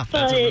 it's tough.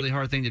 That's a really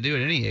hard thing to do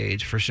at any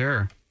age, for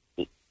sure.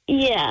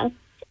 Yeah.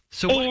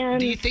 So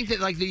do you think that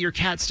that your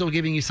cat's still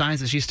giving you signs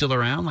that she's still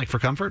around, like for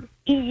comfort?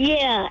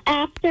 Yeah.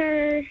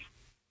 After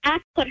I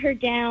put her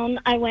down,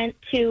 I went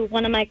to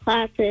one of my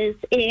classes,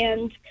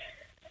 and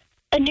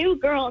a new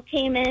girl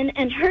came in,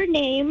 and her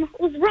name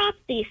was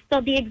Roxy,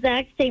 spelled the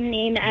exact same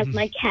name as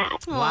my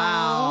cat.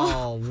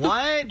 Wow.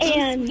 What?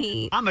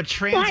 And I'm a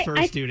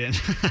transfer student.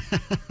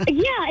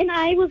 Yeah, and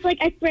I was like,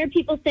 I swear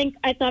people think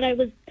I thought I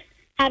was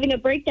having a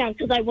breakdown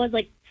because I was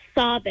like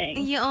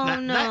sobbing. Yeah,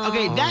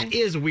 that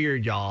is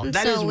weird, y'all. It's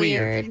That so is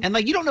weird. And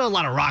you don't know a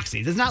lot of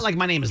Roxy's. It's not like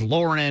my name is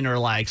Lauren or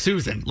like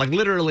Susan. Like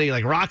literally,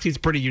 like Roxy's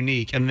pretty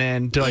unique. And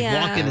then to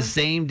walk in the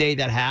same day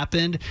that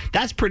happened,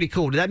 that's pretty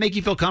cool. Did that make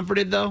you feel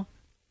comforted though?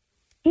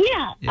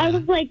 Yeah, I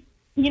was like,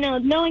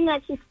 knowing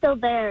that she's still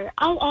there.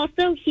 I'll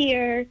also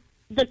hear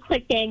the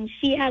clicking.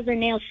 She has her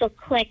nails, she'll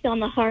click on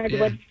the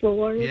hardwood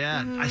floor.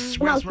 Yeah, I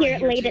swear. I'll hear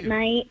it late at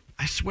night.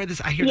 I swear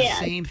I hear the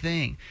same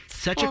thing.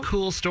 Such a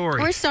cool story.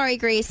 We're sorry,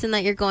 Grayson,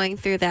 that you're going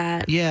through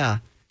that. Yeah.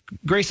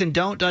 Grayson,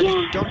 don't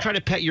try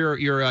to pet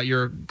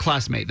your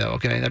classmate though,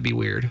 okay? That'd be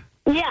weird.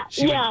 Yeah,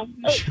 She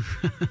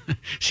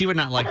would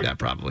not like that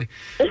probably.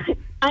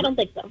 I don't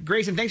think so.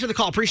 Grayson, thanks for the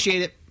call.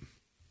 Appreciate it.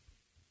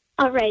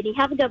 Alrighty,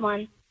 have a good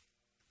one.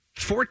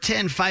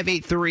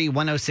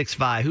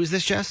 410-583-1065. Who's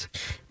this, Jess?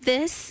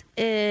 This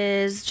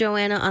is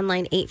Joanna on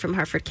line 8 from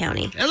Harford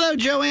County. Hello,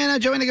 Joanna.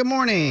 Joanna, good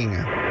morning.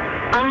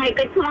 Hi,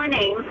 good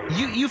morning.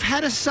 You've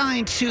had a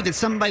sign, too, that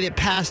somebody that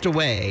passed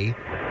away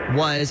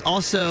was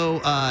also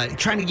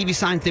trying to give you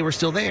signs they were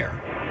still there.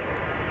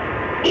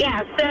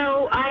 Yeah,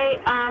 so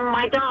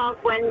my dog,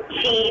 when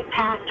she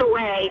passed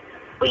away,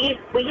 we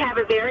have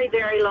a very,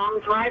 very long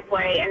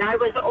driveway, and I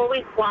was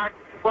always walk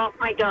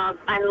my dog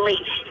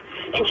unleashed.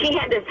 And she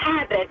had this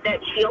habit that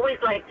she always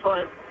liked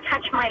to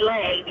touch my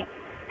leg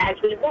as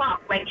we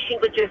walk. Like she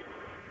would just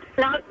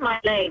snug my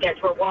leg as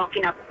we're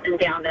walking up and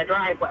down the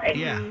driveway.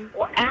 Yeah.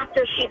 Well,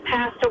 after she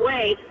passed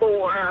away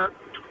for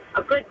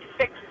a good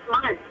 6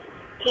 months,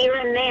 here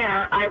and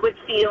there, I would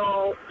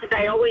feel, because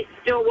I always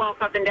still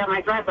walk up and down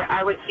my driveway,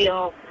 I would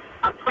feel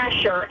a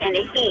pressure and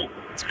a heat.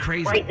 It's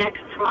crazy. Right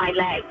next to my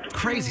leg.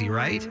 Crazy,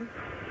 right?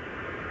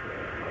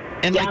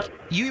 And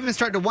you even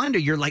start to wonder,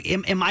 you're like,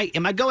 am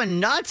I going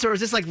nuts, or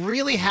is this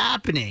really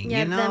happening?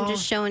 Yeah, them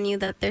just showing you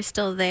that they're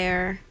still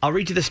there. I'll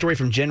read you the story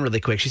from Jen really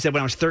quick. She said,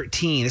 when I was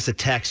 13, this is a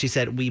text. She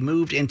said, we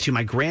moved into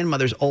my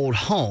grandmother's old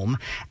home.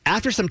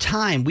 After some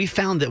time, we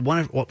found one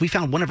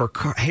of her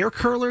hair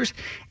curlers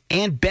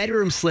and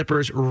bedroom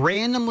slippers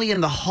randomly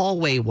in the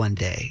hallway one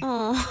day.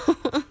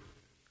 Oh.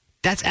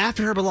 That's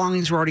after her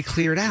belongings were already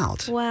cleared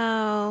out.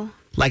 Wow.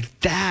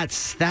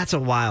 That's a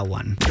wild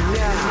one.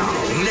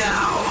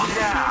 Now.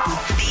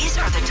 These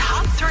are the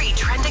top 3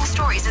 trending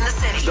stories in the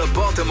city. The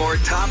Baltimore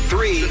Top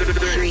 3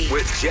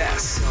 with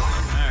Jess. All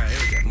right,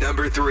 here we go.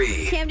 Number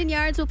 3. Camden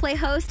Yards will play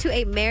host to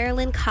a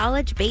Maryland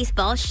College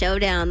baseball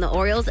showdown. The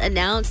Orioles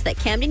announced that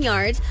Camden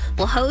Yards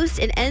will host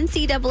an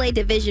NCAA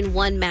Division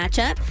I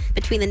matchup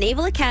between the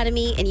Naval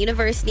Academy and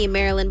University of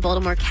Maryland,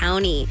 Baltimore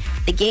County.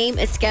 The game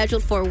is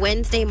scheduled for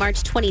Wednesday,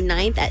 March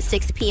 29th at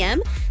 6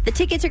 p.m. The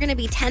tickets are going to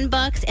be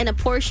 $10, and a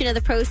portion of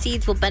the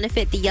proceeds will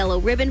benefit the Yellow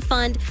Ribbon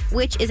Fund,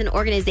 which is an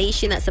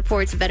organization that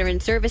supports veteran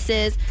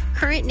services.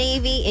 Current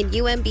Navy and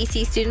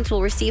UMBC students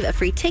will receive a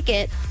free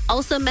ticket.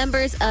 Also,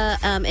 members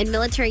in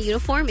military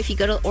uniform, if you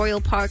go to the Oriole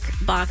Park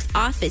box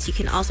office, you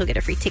can also get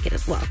a free ticket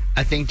as well.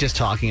 I think just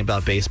talking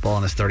about baseball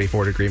on this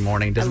 34-degree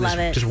morning, doesn't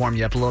this just warm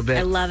you up a little bit?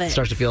 I love it.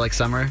 Starts to feel like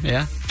summer,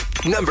 yeah?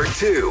 Number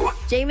 2.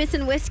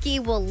 Jameson Whiskey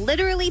will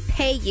literally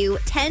pay you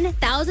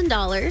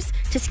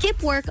 $10,000 to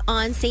skip work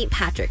on St.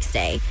 Patrick's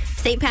Day.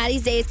 St.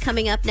 Patty's Day is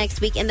coming up next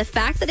week, and the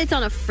fact that it's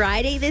on a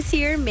Friday this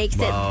year makes it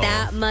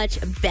that much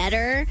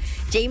better.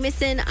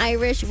 Jameson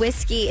Irish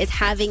Whiskey is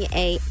having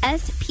a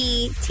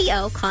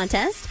SPTO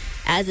contest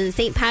as in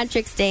St.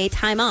 Patrick's Day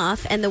time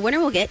off, and the winner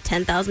will get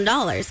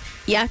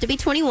 $10,000. You have to be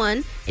 21,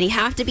 and you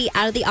have to be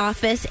out of the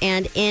office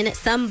and in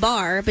some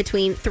bar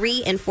between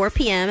 3 and 4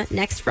 p.m.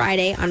 next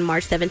Friday on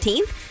March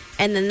 17th.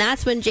 And then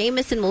that's when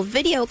Jameson will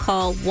video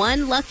call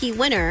one lucky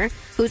winner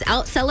who's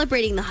out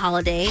celebrating the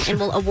holiday and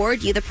will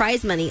award you the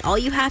prize money. All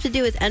you have to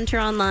do is enter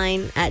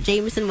online at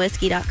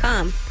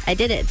jamesonwhiskey.com. I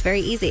did it. It's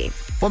very easy.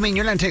 Well, I mean,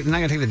 you're not going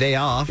to take the day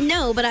off.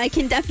 No, but I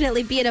can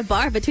definitely be at a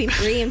bar between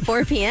 3 and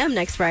 4 p.m.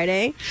 next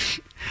Friday.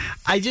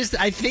 I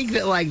think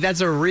that, like,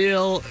 that's a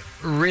real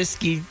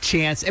risky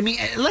chance. I mean,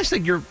 unless,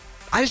 like,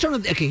 I just don't know.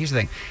 Okay, here's the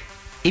thing.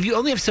 If you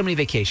only have so many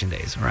vacation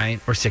days, right,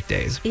 or sick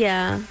days.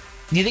 Yeah.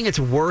 Do you think it's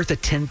worth a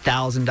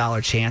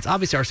 $10,000 chance?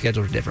 Obviously, our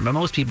schedules are different, but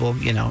most people,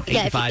 8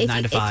 to 5,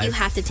 9 to 5. If you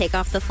have to take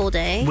off the full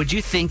day. Would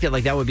you think that,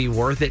 like, that would be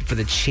worth it for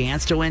the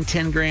chance to win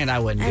 $10,000? I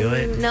wouldn't do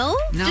it. No?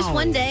 Just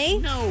one day?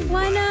 No.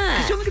 Why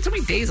not? You only get so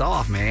many days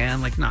off,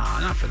 man. Like, nah,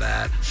 not for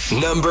that.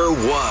 Number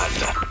 1.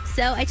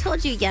 So I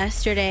told you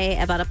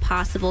yesterday about a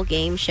possible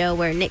game show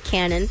where Nick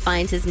Cannon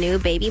finds his new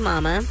baby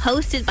mama,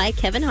 hosted by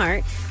Kevin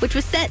Hart, which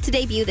was set to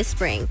debut this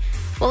spring.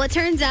 Well, it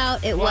turns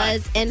out it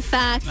was, in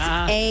fact,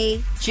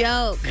 a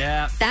joke.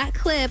 Yeah. That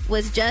clip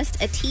was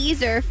just a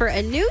teaser for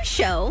a new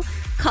show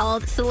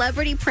called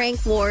Celebrity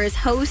Prank Wars,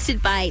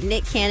 hosted by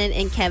Nick Cannon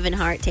and Kevin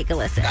Hart. Take a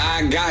listen.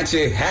 I got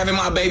you. Having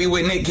my baby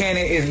with Nick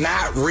Cannon is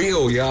not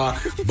real, y'all.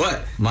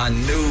 But my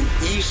new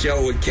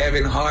E-show with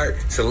Kevin Hart,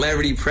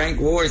 Celebrity Prank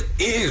Wars,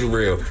 is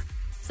real.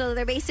 So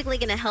they're basically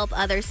going to help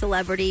other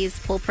celebrities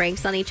pull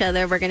pranks on each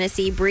other. We're going to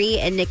see Brie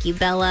and Nikki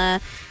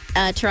Bella,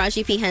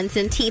 Taraji P.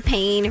 Henson,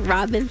 T-Pain,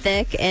 Robin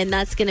Thicke, and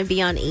that's going to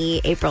be on E!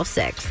 April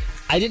 6th.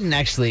 I didn't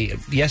actually,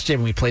 yesterday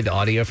when we played the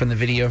audio from the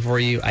video for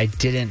you, I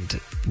didn't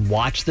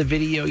watch the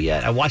video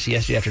yet. I watched it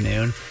yesterday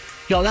afternoon.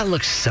 Yo, that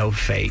looks so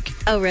fake.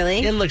 Oh,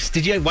 really?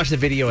 Did you watch the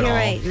video at all? You're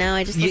right. No,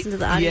 I just listened to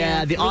the audio.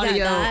 Yeah, the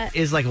audio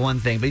is like one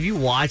thing, but if you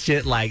watch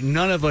it, like,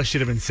 none of us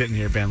should have been sitting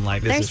here being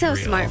like, this is They're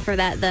so real. smart for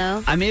that,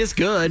 though. I mean, it's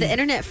good. The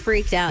internet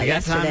freaked out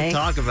yesterday. I got time to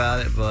talk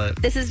about it,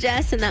 but... This is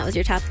Jess, and that was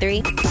your top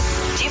 3. Do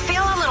you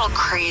feel a little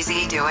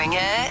crazy doing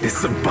it?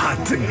 It's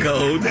about to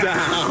go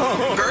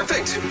down.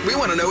 Perfect. We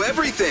want to know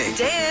everything.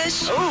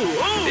 Dish.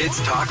 Oh.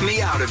 It's Talk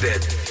Me Out of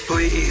It,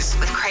 please.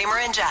 With Kramer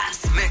and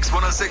Jess. Mix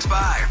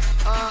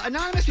 106.5.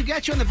 Anonymous, we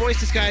got you on the voice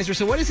disguiser.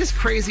 So what is this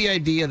crazy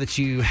idea that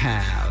you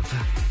have?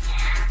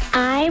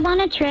 I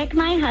want to trick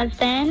my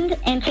husband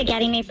into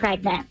getting me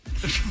pregnant.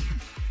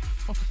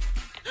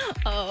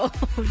 Oh,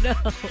 no.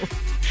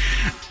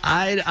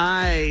 Why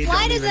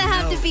does it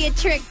have to be a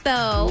trick,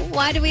 though?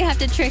 Why do we have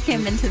to trick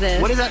him into this?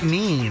 What does that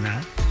mean?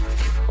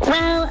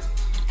 Well,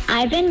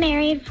 I've been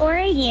married for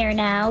a year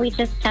now. We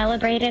just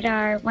celebrated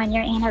our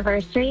 1-year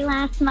anniversary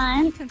last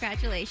month.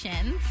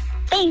 Congratulations.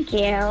 Thank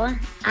you.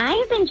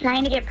 I've been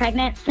trying to get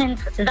pregnant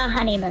since the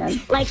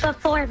honeymoon, like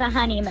before the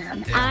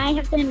honeymoon. Yeah. I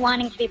have been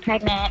wanting to be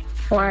pregnant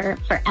for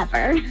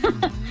forever.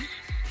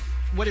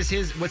 What's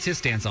his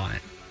stance on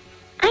it?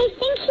 I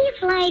think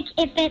he's like,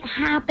 if it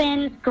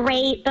happens,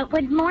 great, but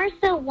would more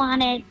so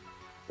want it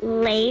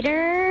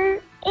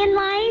later in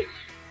life.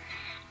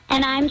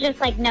 And I'm just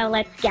like, no,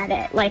 let's get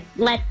it. Like,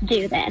 let's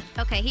do this.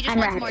 Okay, he just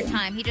wants more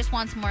time. He just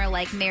wants more,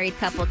 like, married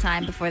couple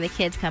time before the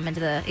kids come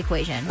into the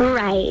equation.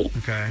 Right.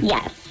 Okay.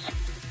 Yes.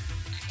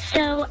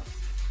 So,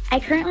 I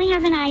currently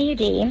have an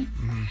IUD.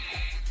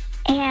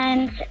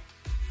 And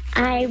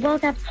I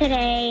woke up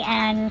today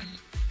and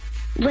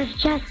was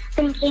just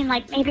thinking,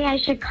 like, maybe I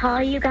should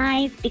call you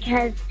guys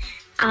because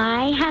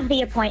I have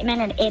the appointment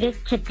and it is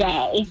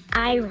today.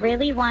 I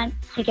really want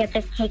to get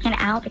this taken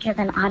out because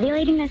I'm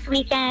ovulating this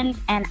weekend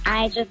and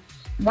I just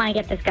want to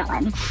get this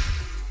going.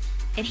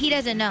 And he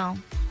doesn't know?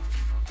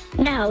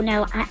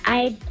 No.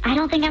 I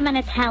don't think I'm going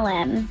to tell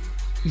him.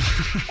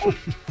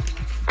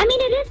 I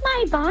mean, it is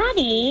my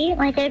body.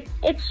 Like, it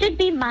should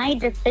be my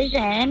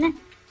decision.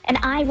 And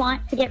I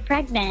want to get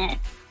pregnant.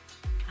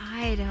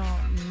 I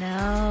don't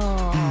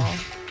know.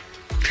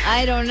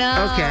 I don't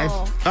know. Okay.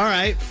 All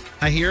right.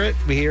 I hear it.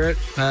 We hear it.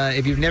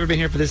 If you've never been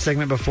here for this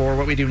segment before,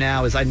 what we do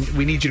now is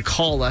we need you to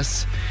call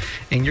us,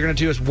 and you're going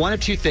to do us one of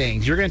two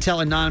things. You're going to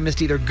tell Anonymous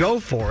to either go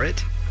for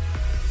it,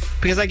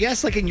 because I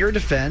guess, like, in your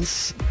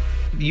defense,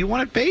 you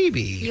want a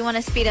baby. You want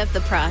to speed up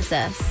the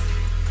process.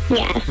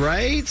 Yes.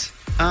 Right?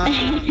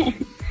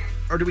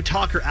 Or do we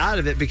talk her out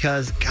of it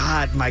because,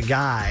 God, my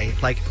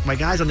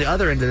guy's on the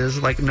other end of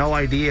this, like, no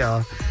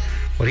idea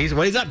what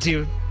he's up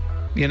to.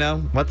 You know,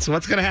 what's going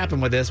to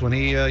happen with this when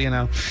he,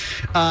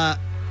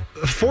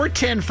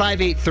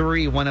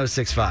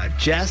 410-583-1065.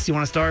 Jess, you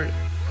want to start?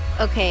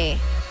 Okay.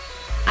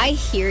 I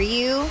hear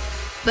you,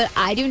 but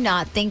I do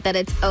not think that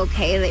it's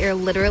okay that you're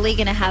literally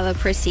going to have a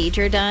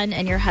procedure done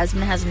and your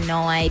husband has no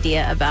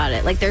idea about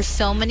it. Like, there's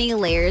so many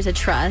layers of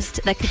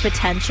trust that could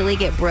potentially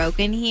get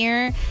broken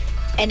here.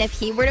 And if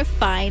he were to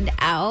find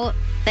out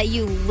that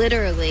you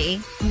literally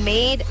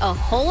made a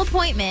whole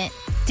appointment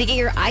to get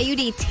your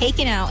IUD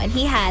taken out and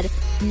he had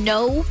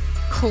no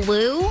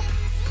clue,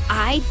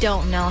 I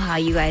don't know how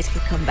you guys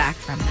could come back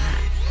from that.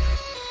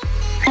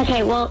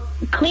 Okay, well,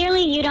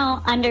 clearly you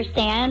don't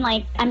understand.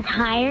 Like, I'm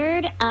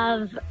tired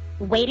of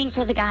waiting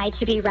for the guy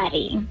to be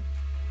ready.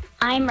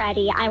 I'm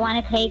ready. I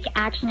want to take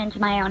action into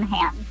my own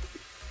hands.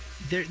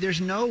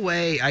 There's no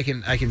way I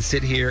can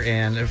sit here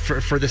and,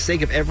 for the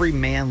sake of every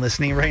man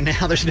listening right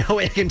now, there's no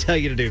way I can tell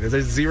you to do this.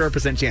 There's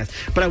 0% chance.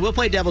 But I will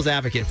play devil's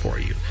advocate for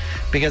you,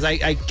 because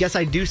I guess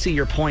I do see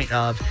your point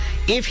of,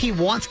 if he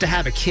wants to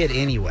have a kid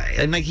anyway,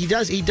 and like he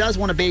does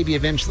want a baby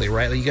eventually,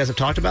 right? Like, you guys have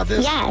talked about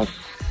this? Yes.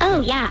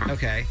 Oh, yeah.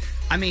 Okay.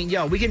 I mean,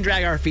 we can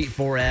drag our feet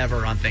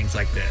forever on things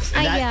like this.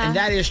 And, and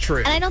that is true.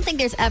 And I don't think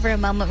there's ever a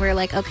moment where you're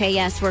like, okay,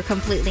 yes, we're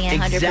completely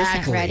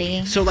 100%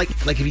 ready. So, like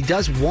if he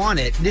does want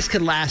it, this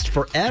could last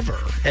forever.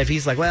 If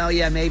he's like, well,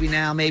 yeah, maybe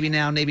now. And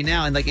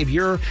like,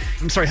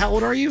 I'm sorry, how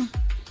old are you?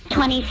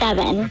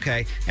 27.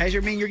 Okay.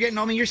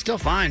 You're still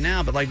fine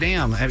now, but like,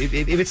 damn, if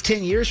it's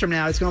 10 years from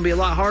now, it's going to be a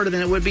lot harder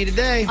than it would be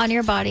today. On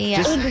your body, yeah.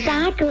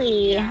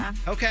 Exactly. Yeah.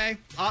 Okay.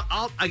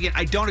 Again,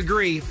 I don't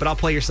agree, but I'll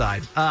play your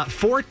side.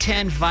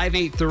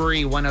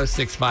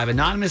 410-583-1065.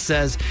 Anonymous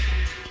says,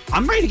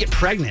 I'm ready to get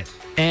pregnant,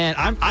 and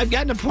I've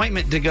got an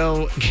appointment to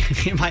go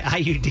get my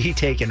IUD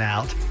taken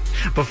out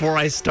before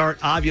I start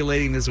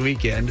ovulating this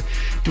weekend.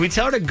 Do we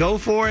tell her to go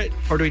for it,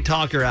 or do we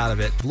talk her out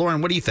of it?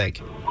 Lauren, what do you think?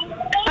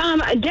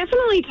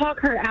 Definitely talk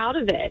her out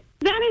of it.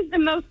 That is the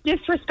most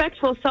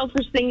disrespectful,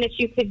 selfish thing that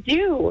you could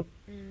do,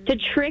 to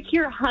trick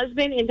your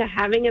husband into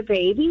having a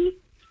baby.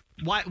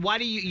 Why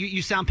do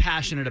you sound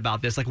passionate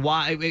about this? Like,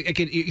 why?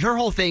 Her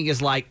whole thing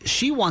is like,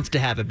 she wants to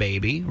have a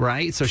baby,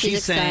 right? So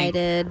she's excited.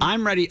 saying,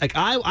 I'm ready. Like,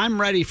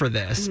 I'm ready for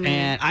this,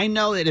 and I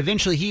know that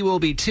eventually he will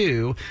be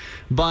too.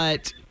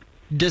 But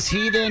does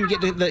he then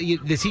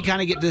does he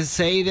kind of get to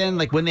say then,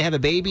 like, when they have a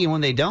baby and when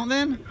they don't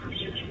then?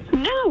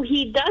 No,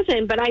 he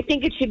doesn't, but I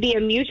think it should be a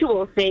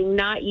mutual thing,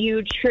 not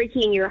you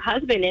tricking your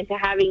husband into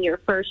having your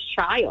first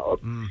child.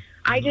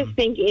 I just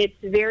think it's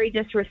very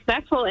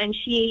disrespectful, and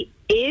she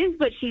is,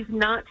 but she's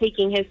not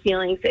taking his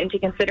feelings into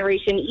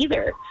consideration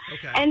either.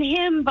 Okay. And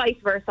him, vice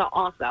versa,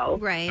 also.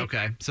 Right.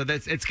 Okay, so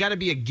it's got to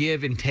be a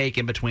give and take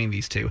in between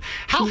these two.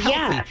 How healthy?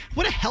 Yeah.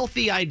 What a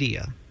healthy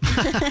idea.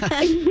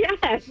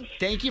 Yes.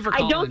 Thank you for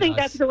calling I don't think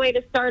that's the way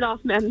to start off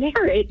my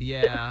marriage.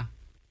 Yeah.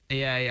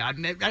 Yeah.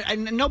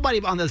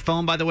 Nobody on this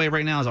phone, by the way,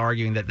 right now is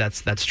arguing that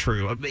that's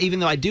true. Even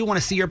though I do want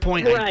to see your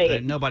point,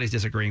 right. Nobody's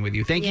disagreeing with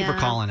you. Thank you for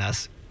calling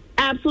us.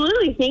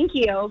 Absolutely. Thank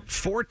you.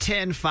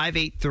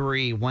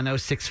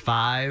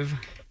 410-583-1065.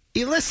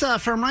 Elissa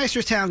from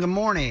Reisterstown, good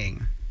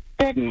morning.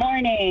 Good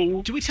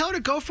morning. Do we tell her to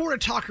go for it or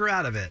talk her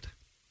out of it?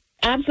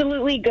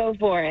 Absolutely go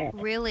for it.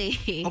 Really?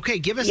 Okay,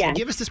 give us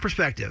this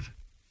perspective.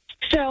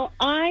 So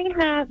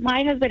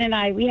my husband and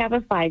I, we have a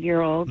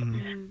 5-year-old,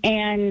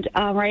 and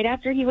right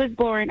after he was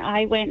born,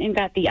 I went and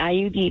got the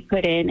IUD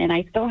put in, and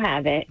I still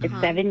have it. It's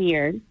 7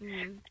 years.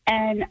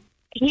 And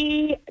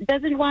he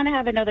doesn't want to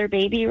have another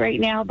baby right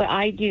now, but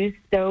I do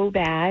so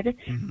bad.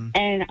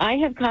 And I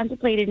have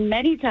contemplated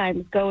many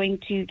times going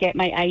to get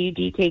my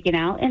IUD taken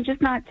out and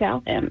just not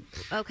tell him.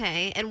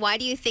 Okay. And why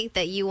do you think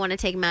that you want to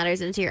take matters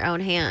into your own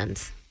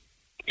hands?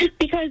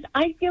 Because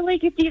I feel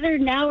like it's either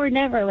now or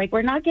never. Like,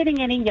 we're not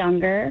getting any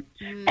younger,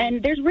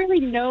 and there's really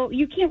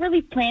you can't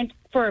really plan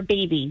for a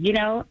baby, you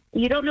know?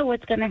 You don't know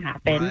what's going to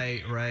happen.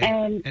 Right.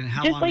 And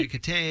how long it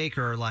could take,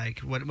 or like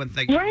when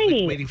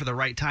waiting for the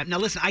right time. Now,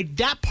 listen,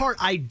 that part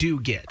I do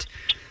get.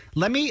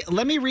 Let me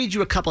read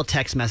you a couple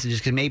text messages,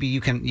 because maybe you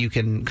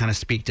can kind of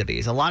speak to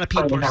these. A lot of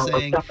people are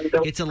saying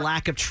it's a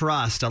lack of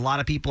trust. A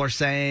lot of people are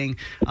saying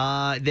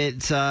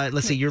that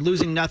let's see, you're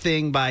losing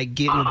nothing by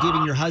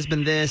giving your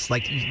husband this.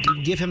 Like,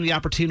 give him the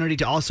opportunity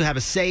to also have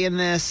a say in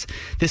this.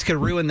 This could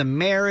ruin the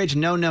marriage.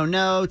 No.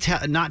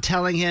 Not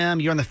telling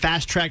him. You're on the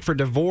fast track for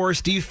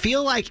divorce. Do you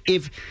feel like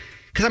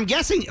because I'm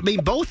guessing,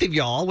 both of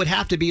y'all would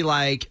have to be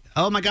like,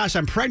 oh my gosh,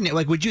 I'm pregnant.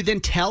 Like, would you then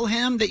tell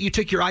him that you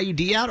took your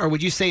IUD out, or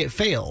would you say it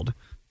failed?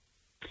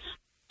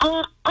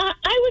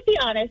 I would be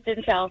honest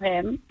and tell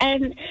him,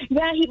 and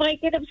he might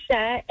get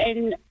upset.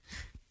 And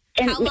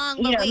how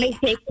long?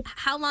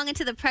 How long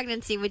into the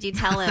pregnancy would you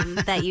tell him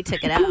that you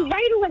took it out?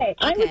 Right away.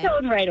 I would tell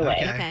him right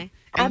away. Okay.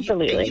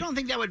 Absolutely. You don't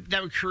think that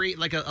would create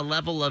like a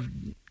level of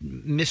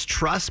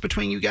mistrust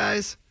between you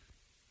guys?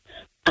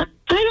 I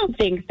don't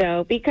think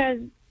so, because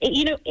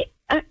he does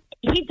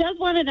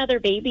want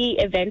another baby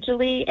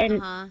eventually, and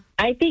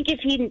I think if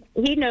he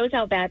knows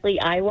how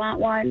badly I want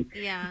one,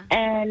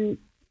 and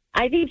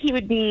I think he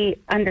would be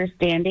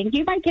understanding.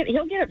 He'll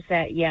get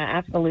upset. Yeah,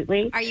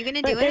 absolutely. Are you going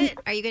to do it?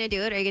 Are you going to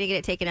do it? Are you going to get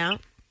it taken out?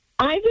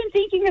 I've been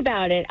thinking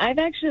about it. I've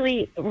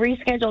actually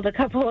rescheduled a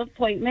couple of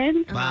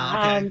appointments.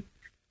 Wow. Okay.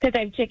 Because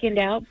I've chickened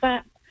out,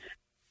 but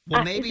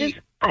maybe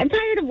I'm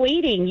tired of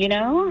waiting, you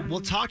know?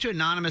 We'll talk to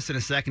Anonymous in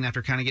a second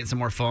after kind of getting some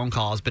more phone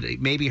calls, but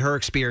maybe her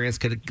experience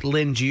could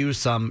lend you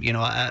some,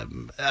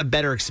 a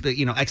better,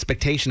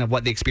 expectation of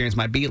what the experience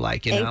might be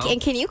like, And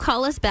can you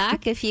call us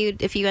back if you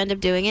end up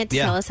doing it to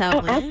tell us how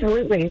it went?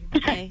 Absolutely.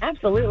 Okay.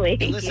 Absolutely.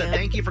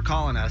 Thank you for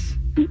calling us.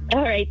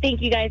 All right.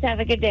 Thank you, guys. Have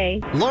a good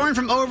day. Lauren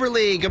from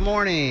Overly, good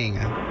morning.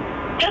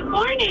 Good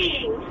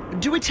morning.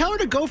 Do we tell her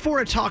to go for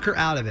it or talk her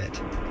out of it?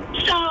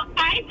 So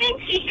I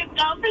think she should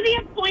go for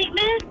the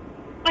appointment,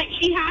 but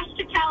she has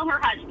to tell her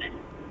husband.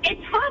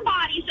 it's her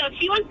body, so if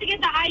she wants to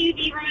get the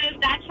IUD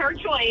removed, that's her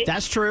choice.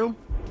 That's true.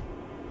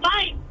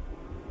 But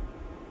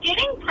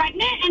getting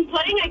pregnant and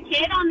putting a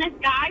kid on this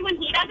guy when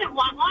he doesn't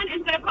want one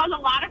is going to cause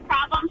a lot of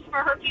problems for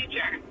her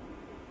future.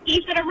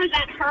 He's going to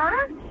resent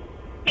her.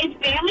 His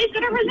family's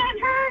going to resent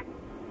her.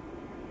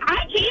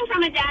 I came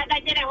from a dad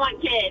that didn't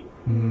want kids.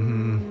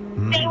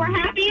 Mm-hmm. They were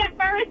happy at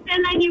first,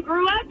 and then you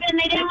grew up, and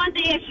they didn't want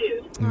the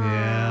issues.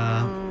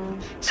 Yeah.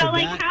 So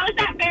how is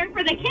that fair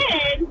for the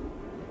kid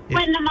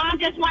when the mom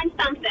just wants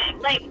something?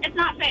 Like, it's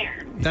not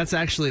fair. That's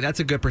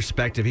a good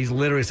perspective. He's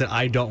literally said,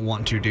 I don't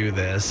want to do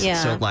this. Yeah.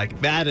 So,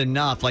 that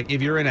enough. Like,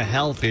 if you're in a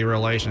healthy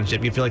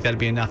relationship, you feel like that'd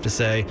be enough to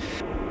say.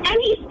 And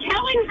he's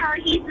telling her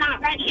he's not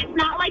ready. It's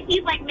not like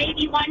he's like,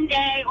 maybe one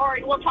day or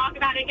we'll talk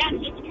about it again.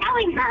 He's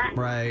telling her,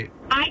 Right.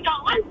 I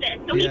don't want this.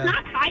 So Yeah. he's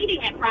not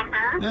hiding it from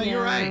her. No,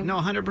 you're right. No,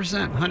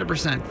 100%.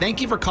 100%. Thank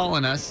you for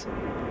calling us.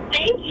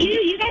 Thank you.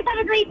 You guys have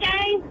a great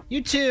day.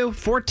 You too.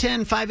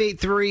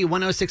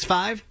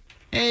 410-583-1065.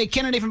 Hey,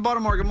 Kennedy from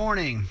Baltimore. Good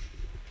morning.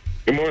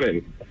 Good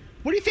morning.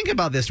 What do you think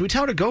about this? Do we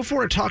tell her to go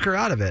for it or talk her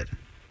out of it?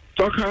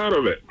 Talk her out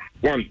of it.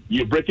 One,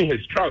 you're breaking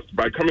his trust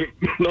by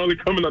not only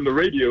coming on the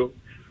radio,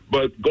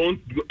 but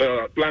going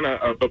to plan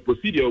a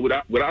procedure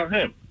without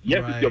him.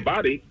 Yes, Right. it's your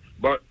body,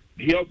 but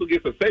he also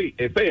gets a say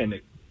in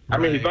it. I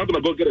mean, he's not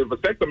going to go get a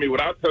vasectomy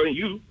without telling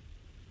you.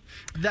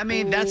 I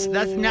mean, that's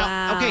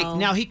now okay.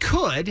 Now he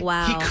could.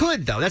 Wow. He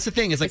could though. That's the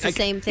thing. Is like It's the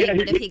same thing, Yeah,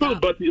 but if he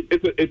could, but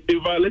it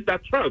violates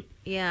that trust.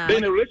 Yeah. They're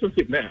in a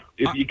relationship now.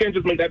 You can't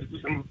just make that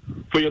decision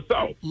for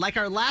yourself. Like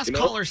our last You know?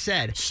 caller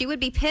said, She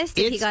would be pissed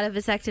if he got a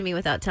vasectomy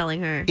without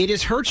telling her. it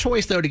is her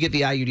choice though to get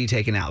the IUD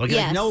taken out. Like,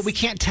 Yes. no, we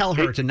can't tell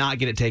her to not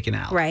get it taken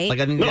out. Right. Like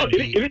I think No, that'd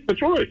be. it is a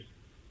choice.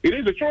 It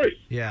is a choice.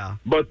 Yeah.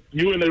 But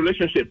you're in a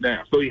relationship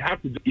now, so you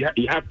have to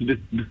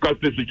discuss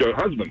this with your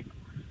husband.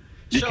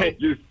 You can't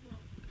just.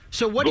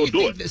 So what do you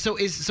think? So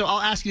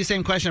I'll ask you the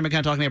same question I've been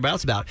kind of talking to everybody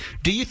else about.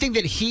 Do you think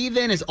that he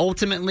then is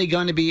ultimately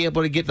going to be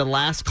able to get the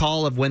last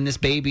call of when this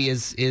baby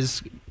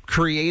is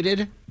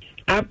created?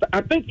 I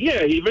think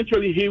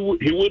eventually he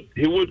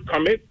would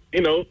commit,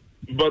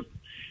 but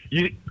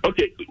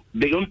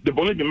they've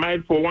only been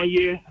married for 1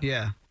 year.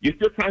 Yeah. You're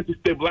still trying to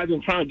stabilize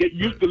and trying to get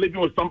used to living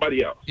with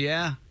somebody else.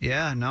 Yeah.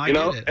 No, I You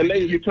know, get it. and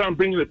then you try and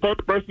bring in the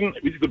third person,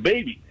 which is a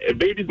baby. A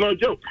baby's no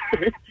joke.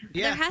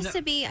 There has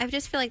to be. I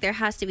just feel like there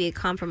has to be a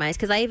compromise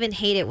because I even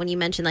hate it when you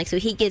mention so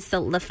he gets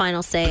the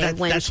final say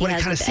when that's she what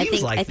it has. kinda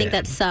seems like I think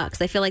then. that sucks.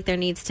 I feel like there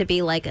needs to be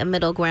a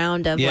middle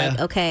ground of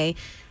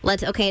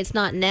it's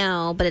not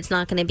now, but it's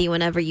not going to be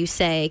whenever you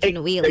say.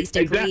 Can we at least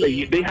agree?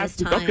 Exactly. They on have this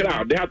to time? talk it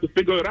out. They have to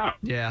figure it out.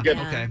 Yeah.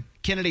 Yeah. Okay.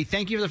 Kennedy,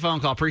 thank you for the phone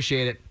call.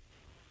 Appreciate it.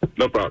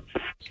 No problem.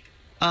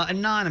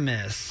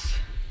 Anonymous,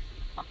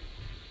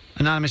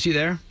 you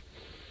there?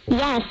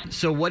 Yes.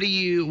 So what do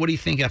you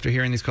think after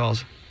hearing these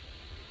calls?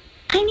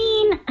 I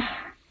mean,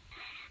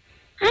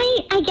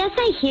 I guess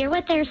I hear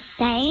what they're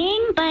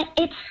saying, but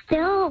it's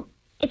still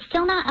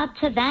not up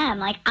to them.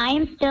 Like, I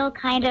am still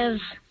kind of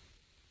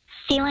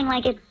feeling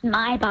like it's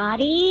my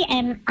body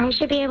and I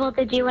should be able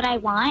to do what I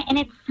want, and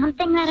it's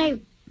something that I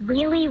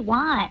really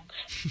want.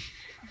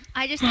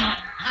 I just think,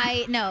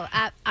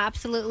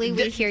 absolutely,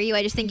 we hear you.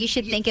 I just think you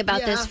should think about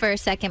this for a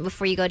second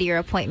before you go to your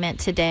appointment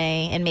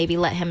today and maybe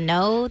let him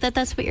know that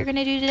that's what you're going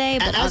to do today.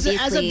 But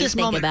obviously,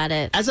 think about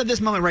it. As of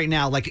this moment right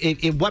now,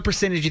 what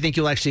percentage do you think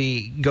you'll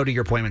actually go to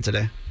your appointment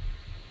today?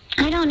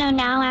 I don't know.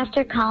 Now,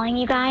 after calling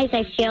you guys,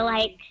 I feel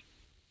like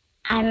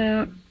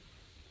I'm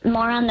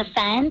more on the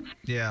fence.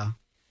 Yeah.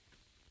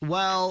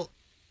 Well,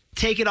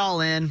 take it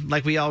all in,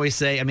 like we always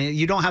say. I mean,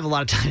 you don't have a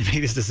lot of time to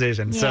make this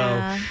decision.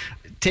 Yeah. So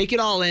take it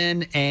all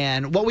in.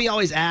 And what we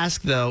always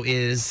ask, though,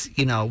 is,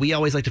 we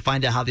always like to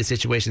find out how these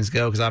situations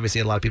go because obviously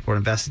a lot of people are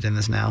invested in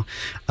this now.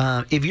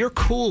 If you're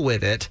cool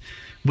with it,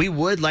 we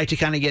would like to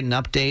kind of get an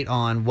update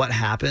on what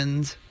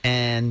happened.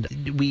 And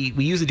we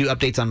usually do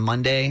updates on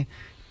Monday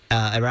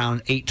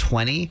around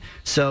 8:20.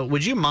 So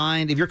would you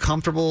mind, if you're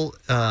comfortable,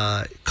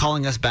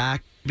 calling us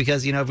back?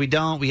 Because, if we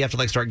don't, we have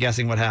to start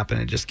guessing what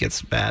happened. It just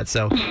gets bad.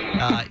 So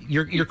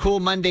you're cool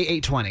Monday,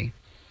 8:20.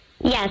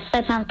 Yes,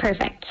 that sounds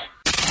perfect.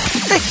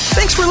 Hey,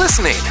 thanks for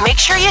listening. Make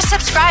sure you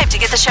subscribe to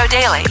get the show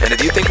daily. And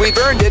if you think we've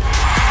earned it,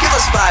 give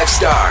us 5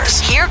 stars.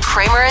 Hear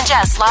Kramer and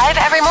Jess live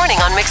every morning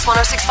on Mix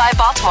 106.5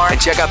 Baltimore. And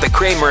check out the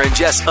Kramer and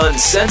Jess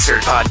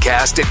Uncensored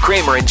podcast at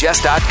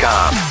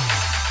kramerandjess.com.